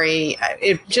story.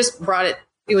 It just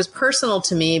it was personal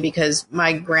to me because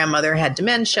my grandmother had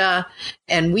dementia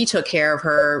and we took care of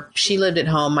her. She lived at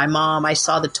home. My mom, I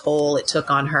saw the toll it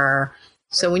took on her.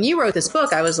 So when you wrote this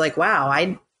book, I was like, wow,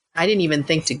 I didn't even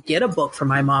think to get a book for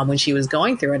my mom when she was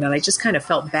going through it. And I just kind of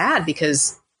felt bad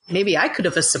because maybe I could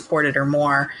have supported her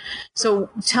more. So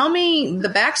tell me the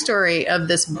backstory of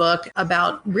this book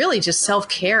about really just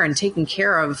self-care and taking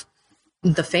care of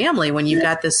the family when you've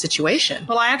got this situation.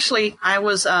 Well, I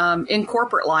was in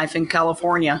corporate life in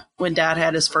California when Dad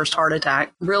had his first heart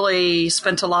attack. Really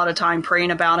spent a lot of time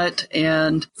praying about it,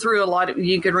 and through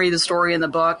you can read the story in the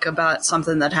book about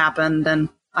something that happened, and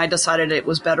I decided it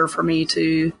was better for me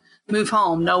to move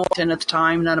home. No one at the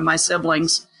time, none of my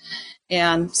siblings.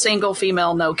 And single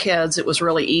female, no kids, it was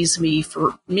really easy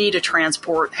for me to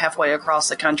transport halfway across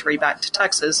the country back to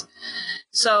Texas.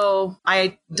 So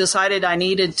I decided I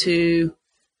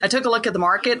took a look at the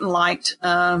market and liked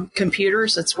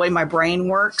computers. That's the way my brain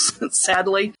works,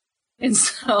 sadly. And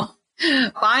so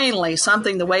finally,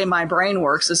 something the way my brain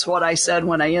works is what I said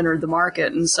when I entered the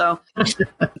market. And so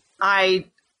I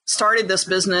started this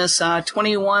business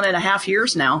 21 and a half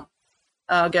years now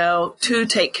ago to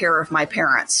take care of my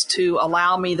parents, to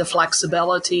allow me the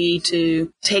flexibility to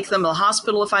take them to the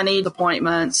hospital if I need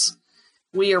appointments.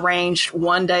 We arranged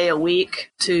one day a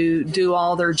week to do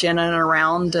all their ginning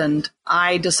around. And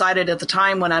I decided at the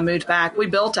time when I moved back, we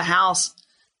built a house.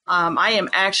 I am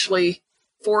actually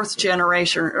third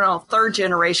generation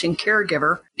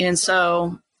caregiver. And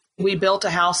so we built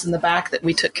a house in the back that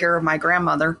we took care of my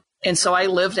grandmother. And so I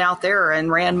lived out there and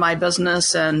ran my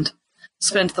business and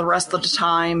spent the rest of the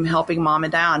time helping Mom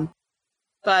and Dad.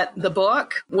 But the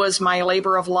book was my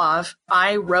labor of love.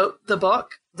 I wrote the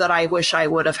book that I wish I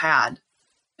would have had,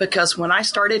 because when I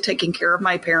started taking care of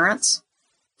my parents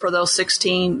for those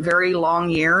 16 very long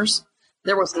years,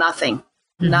 there was nothing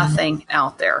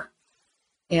out there.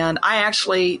 And I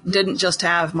actually didn't just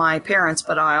have my parents,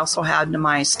 but I also had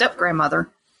my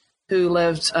step-grandmother who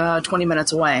lived 20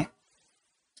 minutes away.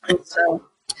 And so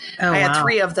I had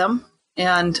 3 of them.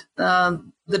 And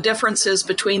the differences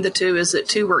between the 2 is that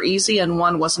 2 were easy and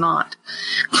 1 was not.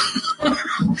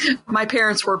 My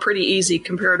parents were pretty easy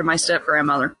compared to my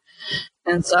step-grandmother.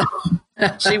 And so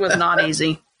she was not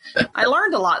easy. I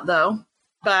learned a lot, though.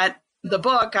 But the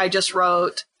book I just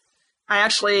wrote, I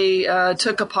actually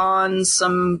took upon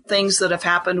some things that have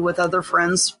happened with other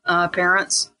friends'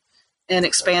 parents and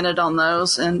expanded on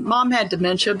those. And Mom had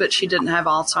dementia, but she didn't have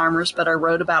Alzheimer's. But I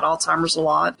wrote about Alzheimer's a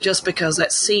lot just because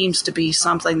that seems to be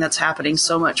something that's happening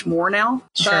so much more now.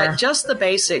 Sure. But just the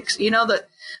basics,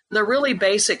 the really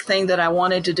basic thing that I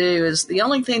wanted to do is the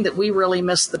only thing that we really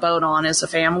missed the boat on as a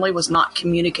family was not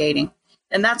communicating.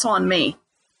 And that's on me.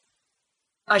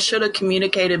 I should have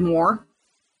communicated more.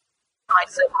 My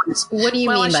siblings. What do you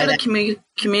mean by that? I should have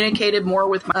communicated more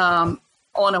with my,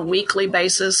 on a weekly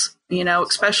basis,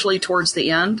 especially towards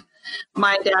the end.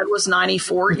 My dad was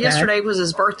 94. Okay. Yesterday was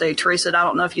his birthday, Teresa. I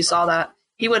don't know if you saw that.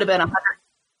 He would have been 100.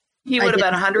 He would have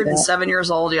been 107 years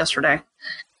old yesterday.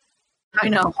 I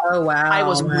know. Oh, wow. I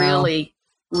was really,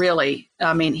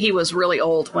 he was really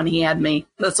old when he had me.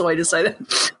 That's the way to say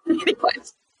that.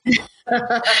 Anyways.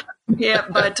 Yeah,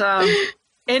 but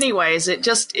anyways,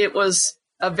 it was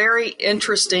a very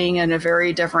interesting and a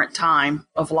very different time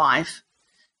of life.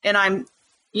 And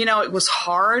it was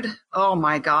hard. Oh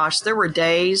my gosh. There were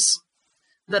days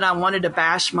that I wanted to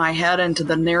bash my head into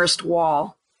the nearest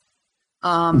wall.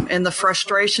 And the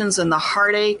frustrations and the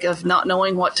heartache of not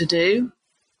knowing what to do.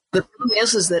 The thing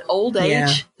is that old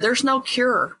age, there's no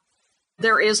cure.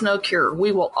 There is no cure.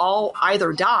 We will all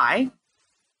either die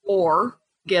or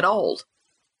get old,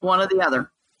 one or the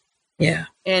other. Yeah.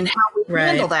 And how we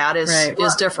handle that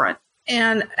is different.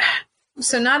 And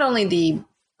so not only the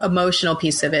emotional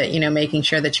piece of it, making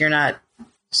sure that you're not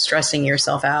stressing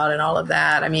yourself out and all of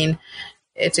that. I mean,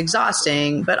 it's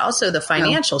exhausting, but also the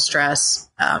financial stress,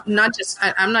 not just,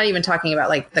 I'm not even talking about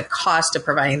like the cost of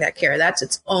providing that care. That's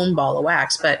its own ball of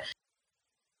wax. But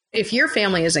if your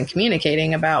family isn't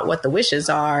communicating about what the wishes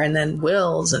are and then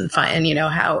wills and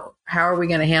how are we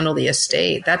going to handle the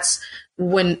estate? That's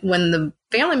when the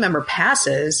family member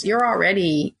passes, you're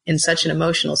already in such an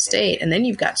emotional state. And then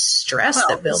you've got stress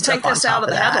that builds up on top of that. Take this out of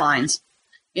the headlines.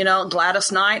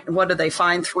 Gladys Knight, what did they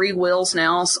find? 3 wills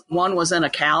now. One was in a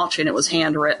couch and it was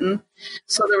handwritten.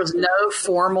 So there was no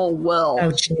formal will.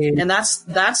 Oh, geez. And that's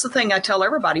the thing I tell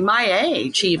everybody, my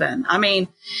age even. I mean,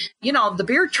 the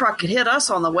beard truck could hit us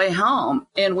on the way home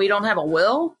and we don't have a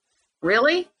will.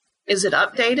 Really? Is it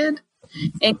updated?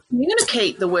 And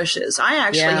communicate the wishes. I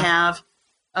actually have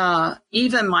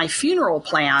even my funeral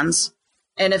plans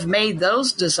and have made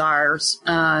those desires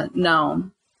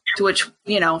known. To which,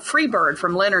 Freebird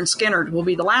from Leonard Skinner will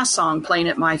be the last song playing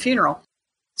at my funeral.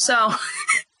 So. Oh,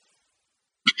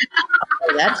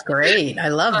 that's great. I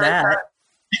love that.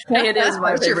 It is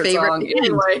my favorite song.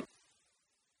 Anyway,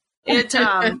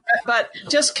 but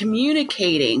just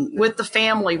communicating with the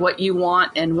family what you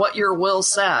want and what your will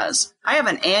says. I have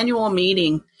an annual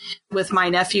meeting with my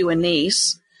nephew and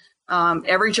niece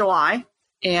every July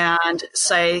and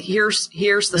say, here's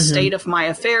the state of my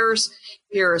affairs.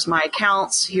 Here is my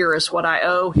accounts. Here is what I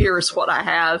owe. Here is what I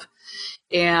have.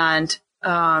 And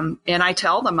I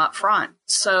tell them up front.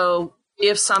 So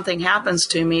if something happens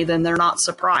to me, then they're not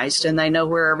surprised and they know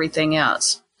where everything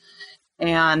is.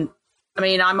 And I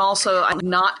mean, I'm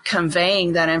not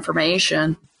conveying that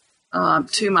information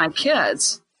to my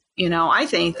kids. I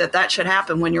think that should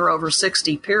happen when you're over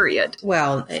 60, period.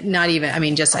 Well, not even,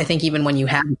 I think even when you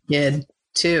have a kid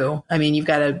too, you've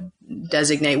got to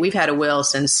designate. We've had a will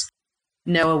since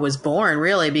Noah was born,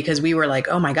 really, because we were like,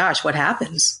 oh my gosh, what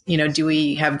happens? Do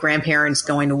we have grandparents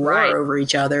going to war over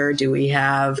each other? Do we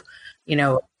have,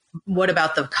 what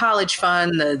about the college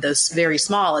fund, the very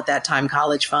small at that time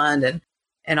college fund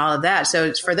and all of that.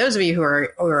 So for those of you who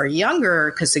are younger,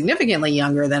 because significantly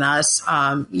younger than us,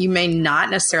 you may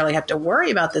not necessarily have to worry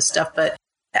about this stuff, but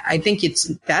I think it's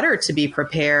better to be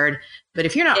prepared. But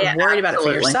if you're not worried about it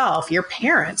for yourself, your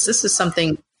parents, this is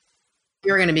something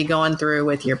you're going to be going through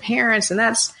with your parents. And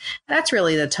that's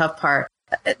really the tough part.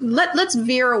 Let's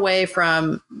veer away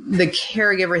from the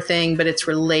caregiver thing, but it's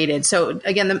related. So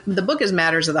again, the book is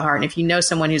Matters of the Heart. And if you know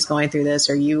someone who's going through this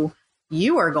or you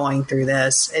are going through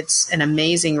this, it's an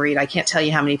amazing read. I can't tell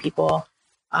you how many people,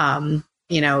 have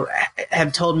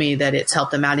told me that it's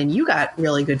helped them out. And you got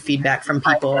really good feedback from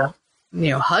people,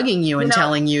 hugging you and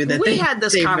telling you that we had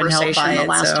this conversation the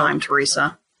last time,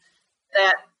 Teresa,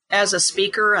 that as a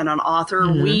speaker and an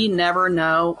author, we never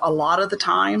know a lot of the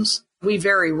times. We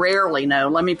very rarely know,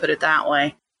 let me put it that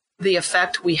way, the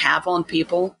effect we have on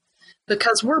people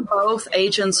because we're both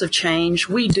agents of change.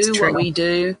 We do what we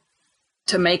do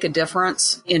to make a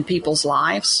difference in people's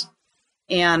lives.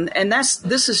 And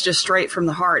this is just straight from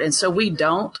the heart. And so we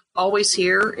don't always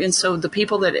hear. And so the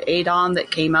people that Adon that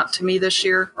came up to me this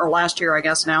year or last year, I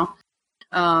guess now,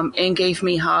 and gave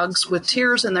me hugs with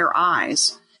tears in their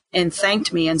eyes and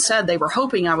thanked me and said they were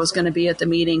hoping I was going to be at the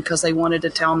meeting because they wanted to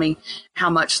tell me how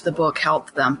much the book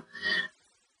helped them.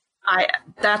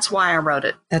 That's why I wrote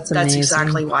it. That's amazing. That's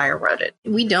exactly why I wrote it.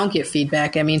 We don't get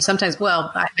feedback. Sometimes,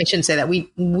 I shouldn't say that.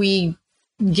 We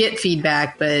get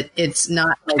feedback, but it's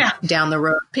not down the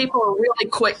road. People are really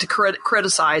quick to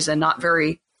criticize and not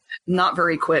very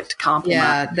quick to compliment.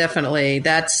 Yeah, definitely.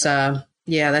 That's a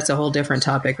whole different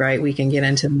topic, right? We can get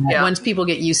into that. Yeah. Once people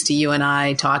get used to you and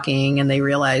I talking and they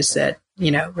realize that,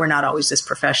 we're not always this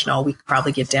professional, we could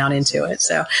probably get down into it.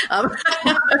 So,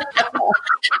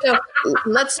 so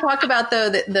let's talk about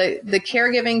the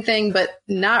caregiving thing, but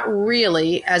not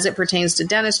really as it pertains to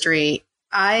dentistry.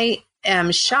 I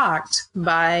am shocked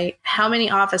by how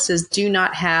many offices do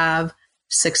not have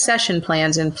succession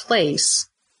plans in place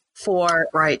for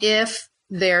if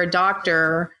their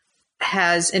doctor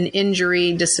has an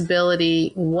injury,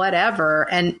 disability, whatever,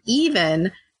 and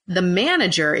even the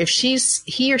manager, if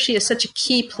he or she is such a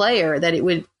key player that it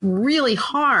would really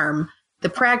harm the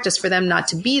practice for them not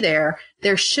to be there,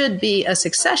 there should be a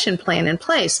succession plan in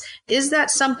place. Is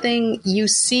that something you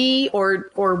see,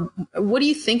 or what do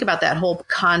you think about that whole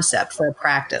concept for a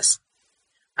practice?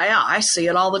 I see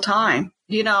it all the time.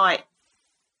 You know,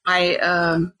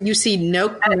 you see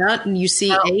you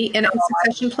see a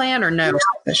succession plan or no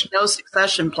succession? No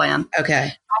succession plan.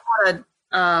 Okay.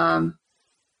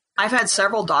 I've had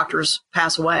several doctors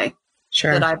pass away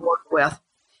that I've worked with.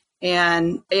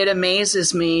 And it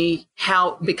amazes me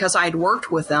because I'd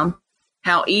worked with them,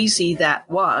 how easy that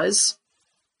was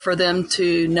for them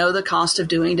to know the cost of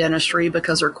doing dentistry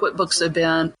because their QuickBooks have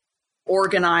been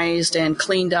organized and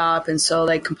cleaned up. And so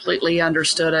they completely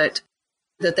understood it,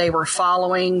 that they were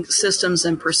following systems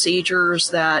and procedures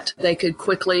that they could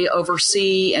quickly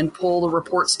oversee and pull the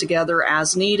reports together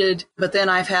as needed. But then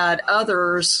I've had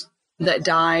others that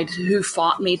died who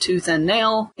fought me tooth and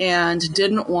nail and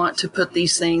didn't want to put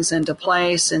these things into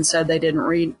place and said they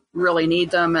didn't really need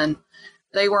them. And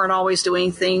they weren't always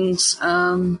doing things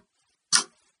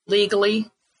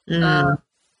legally,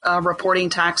 reporting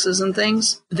taxes and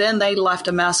things. Then they left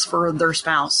a mess for their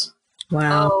spouse.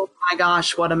 Wow. Oh my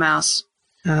gosh, what a mess.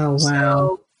 Oh, wow.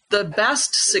 So the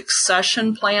best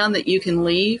succession plan that you can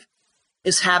leave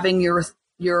is having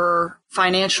your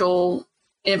financial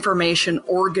information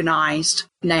organized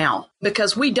now,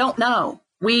 because we don't know.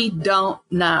 We don't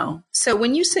know. So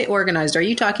when you say organized, are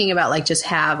you talking about like just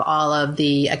have all of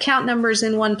the account numbers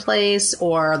in one place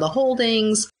or the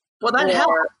holdings? Well, that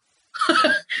helps.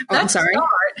 That's sorry.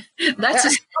 That's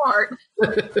a start.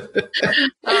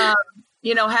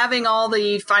 Having all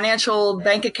the financial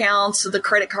bank accounts, the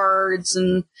credit cards,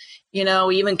 and,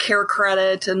 even Care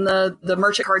Credit and the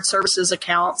merchant card services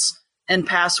accounts and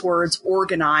passwords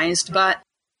organized, but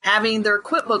having their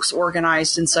QuickBooks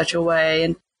organized in such a way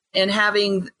and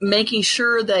making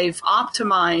sure they've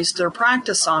optimized their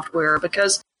practice software,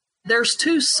 because there's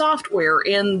two software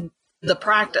in the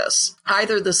practice.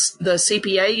 Either the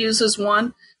CPA uses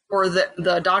one or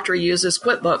the doctor uses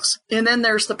QuickBooks. And then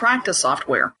there's the practice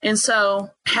software. And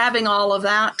so having all of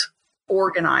that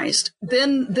organized,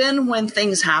 then when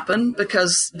things happen,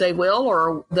 because they will,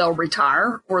 or they'll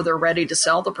retire, or they're ready to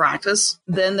sell the practice,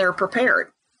 then they're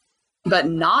prepared. But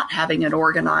not having it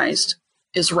organized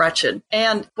is wretched.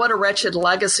 And what a wretched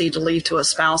legacy to leave to a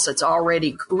spouse that's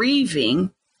already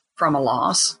grieving from a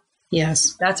loss.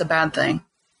 Yes. That's a bad thing.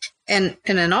 And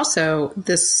then also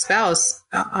this spouse,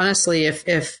 honestly,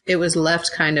 if it was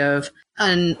left kind of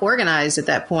unorganized at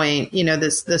that point,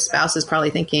 the spouse is probably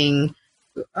thinking,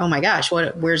 oh my gosh,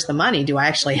 where's the money? Do I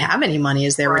actually have any money?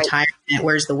 Is there retirement?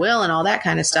 Where's the will and all that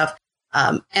kind of stuff?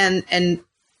 And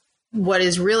what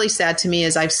is really sad to me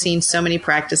is I've seen so many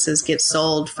practices get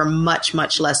sold for much,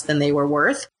 much less than they were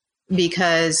worth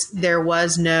because there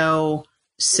was no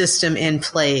system in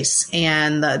place,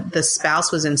 and the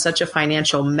spouse was in such a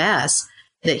financial mess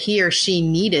that he or she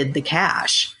needed the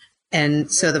cash.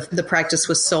 And so the practice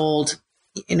was sold,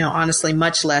 honestly,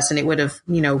 much less. And it would have,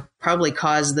 probably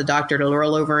caused the doctor to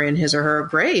roll over in his or her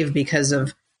grave because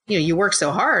of, you work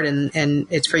so hard and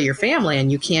it's for your family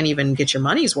and you can't even get your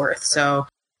money's worth. So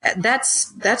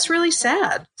that's really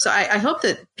sad. So I hope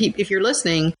that if you're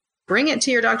listening, bring it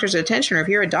to your doctor's attention, or if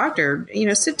you're a doctor,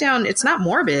 sit down. It's not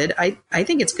morbid. I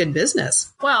think it's good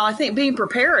business. Well, I think being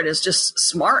prepared is just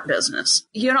smart business.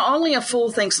 Only a fool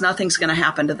thinks nothing's going to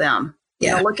happen to them.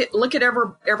 Yeah. Look at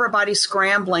everybody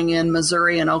scrambling in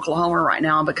Missouri and Oklahoma right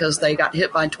now because they got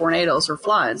hit by tornadoes or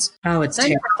floods. Oh, it's They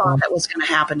never thought that was going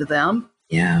to happen to them.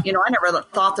 Yeah. I never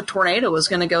thought the tornado was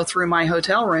going to go through my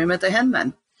hotel room at the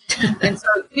Hinman. And so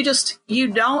you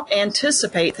don't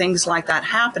anticipate things like that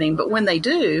happening. But when they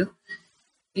do,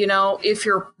 if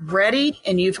you're ready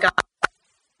and you've got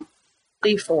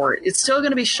ready for it, it's still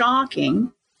going to be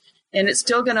shocking and it's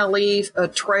still going to leave a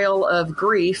trail of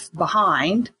grief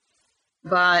behind.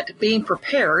 But being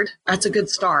prepared, that's a good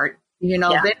start. Then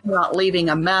you're not leaving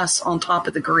a mess on top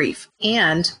of the grief.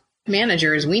 And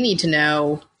managers, we need to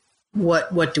know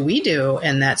what do we do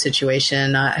in that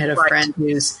situation. I had a friend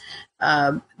whose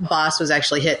boss was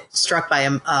actually struck by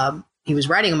he was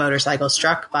riding a motorcycle,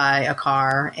 struck by a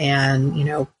car,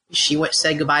 and, she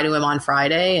said goodbye to him on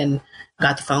Friday and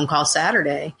got the phone call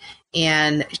Saturday.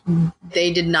 And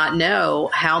they did not know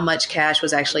how much cash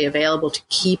was actually available to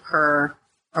keep her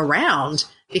around,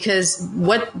 because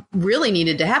what really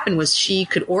needed to happen was she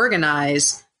could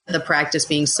organize the practice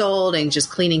being sold and just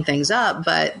cleaning things up.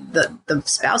 But the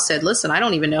spouse said, listen, I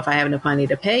don't even know if I have enough money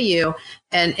to pay you.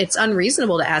 And it's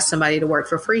unreasonable to ask somebody to work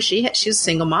for free. She's a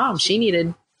single mom. She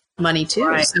needed money too.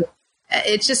 Right. So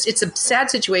it's a sad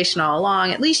situation all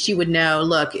along. At least you would know,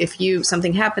 look, if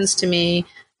something happens to me,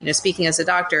 speaking as a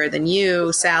doctor, then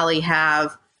you, Sally,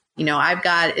 have I've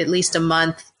got at least a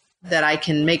month that I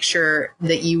can make sure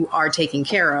that you are taken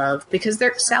care of, because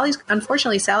Sally's got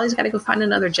to go find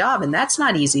another job, and that's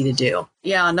not easy to do.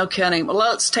 Yeah, no kidding. Well,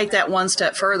 let's take that one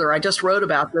step further. I just wrote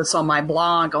about this on my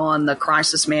blog on the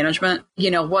crisis management.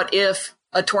 What if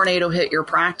a tornado hit your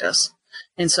practice?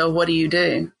 And so what do you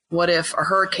do? What if a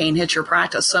hurricane hit your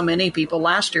practice? So many people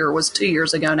last year, was 2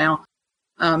 years ago now,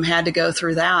 had to go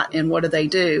through that. And what do they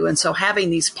do? And so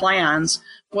having these plans,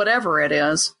 whatever it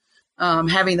is,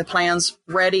 having the plans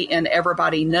ready and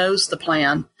everybody knows the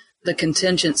plan, the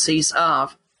contingencies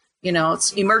of,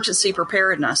 it's emergency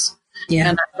preparedness. Yeah.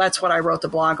 And that's what I wrote the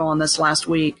blog on this last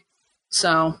week.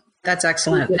 So that's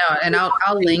excellent. No, and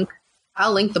I'll link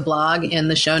the blog in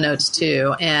the show notes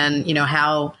too. And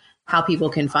how people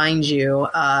can find you.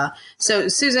 So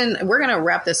Susan, we're going to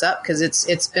wrap this up because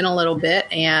it's been a little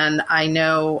bit, and I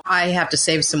know I have to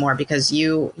save some more because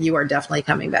you are definitely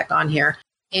coming back on here.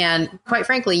 And quite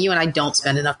frankly, you and I don't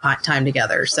spend enough time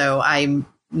together. So I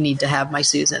need to have my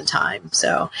Susan time.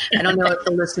 So I don't know if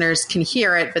the listeners can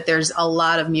hear it, but there's a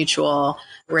lot of mutual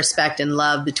respect and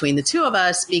love between the two of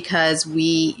us, because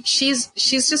she's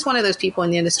just one of those people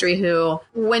in the industry who,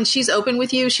 when she's open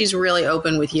with you, she's really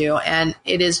open with you. And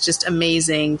it is just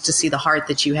amazing to see the heart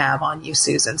that you have on you,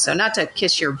 Susan. So not to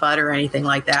kiss your butt or anything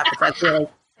like that, but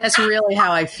that's really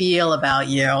how I feel about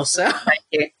you. So thank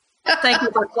you. Thank you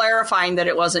for clarifying that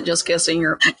it wasn't just kissing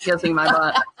my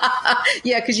butt.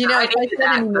 Yeah, because if I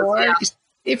said anymore,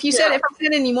 if you said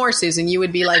any more, Susan, you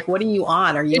would be like, "What are you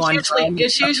on? Are you on?"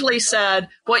 It's usually said,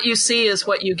 "What you see is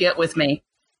what you get with me."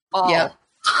 Yeah.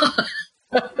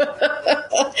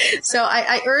 So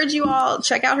I urge you all,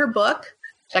 check out her book,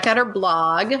 check out her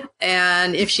blog,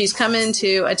 and if she's coming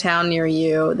to a town near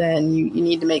you, then you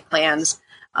need to make plans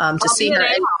to see her.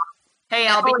 Hey,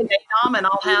 I'll be at ADOM and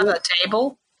I'll have a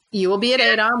table. You will be at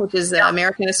ADOM, which is the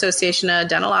American Association of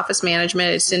Dental Office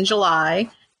Management. It's in July.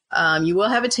 You will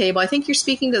have a table. I think you're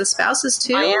speaking to the spouses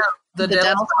too. I am. The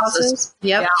dental spouses.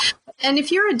 Yep. Yeah. And if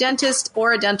you're a dentist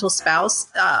or a dental spouse,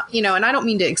 and I don't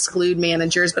mean to exclude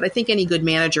managers, but I think any good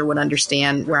manager would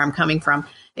understand where I'm coming from.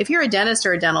 If you're a dentist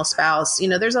or a dental spouse,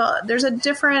 there's a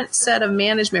different set of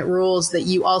management rules that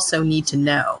you also need to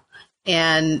know.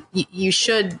 And you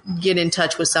should get in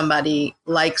touch with somebody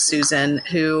like Susan,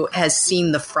 who has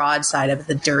seen the fraud side of it,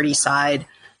 the dirty side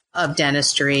of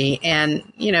dentistry, and,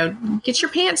 get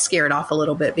your pants scared off a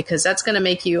little bit, because that's going to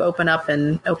make you open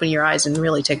your eyes and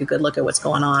really take a good look at what's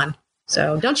going on.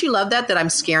 So don't you love that I'm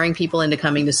scaring people into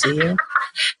coming to see you?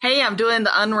 Hey, I'm doing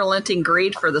the unrelenting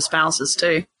greed for the spouses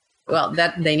too. Well,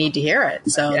 that they need to hear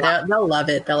it. So they'll love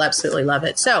it. They'll absolutely love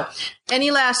it. So any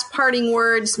last parting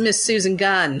words, Miss Susan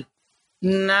Gunn?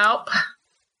 Nope.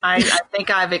 I think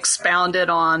I've expounded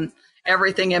on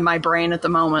everything in my brain at the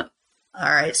moment. All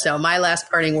right. So my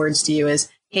last parting words to you is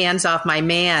hands off my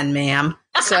man, ma'am.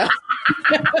 So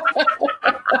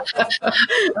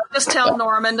just tell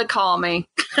Norman to call me.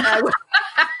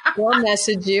 We'll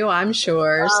message you, I'm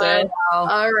sure. So,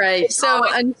 all right. It's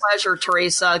always a pleasure,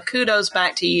 Teresa. Kudos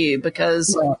back to you,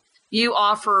 because you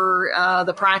offer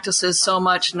the practices so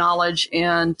much knowledge,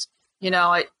 and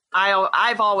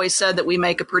I've always said that we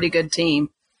make a pretty good team.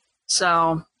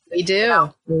 So we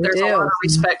do. There's a lot of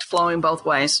respect flowing both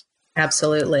ways.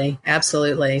 Absolutely.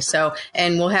 Absolutely. So,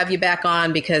 and we'll have you back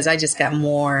on, because I get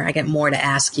more to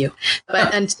ask you.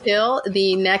 But until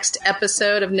the next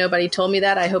episode of Nobody Told Me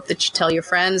That, I hope that you tell your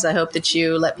friends. I hope that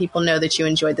you let people know that you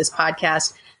enjoyed this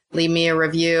podcast. Leave me a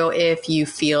review if you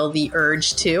feel the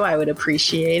urge to. I would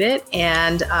appreciate it.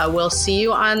 And we'll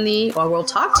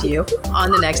talk to you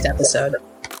on the next episode.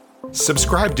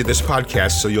 Subscribe to this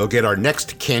podcast so you'll get our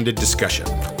next candid discussion.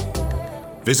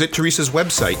 Visit Teresa's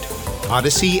website,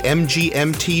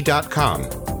 odysseymgmt.com.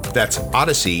 That's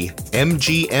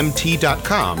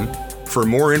odysseymgmt.com for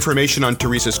more information on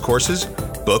Teresa's courses,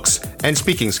 books, and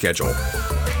speaking schedule.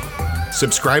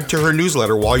 Subscribe to her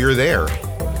newsletter while you're there.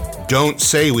 Don't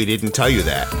say we didn't tell you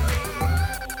that.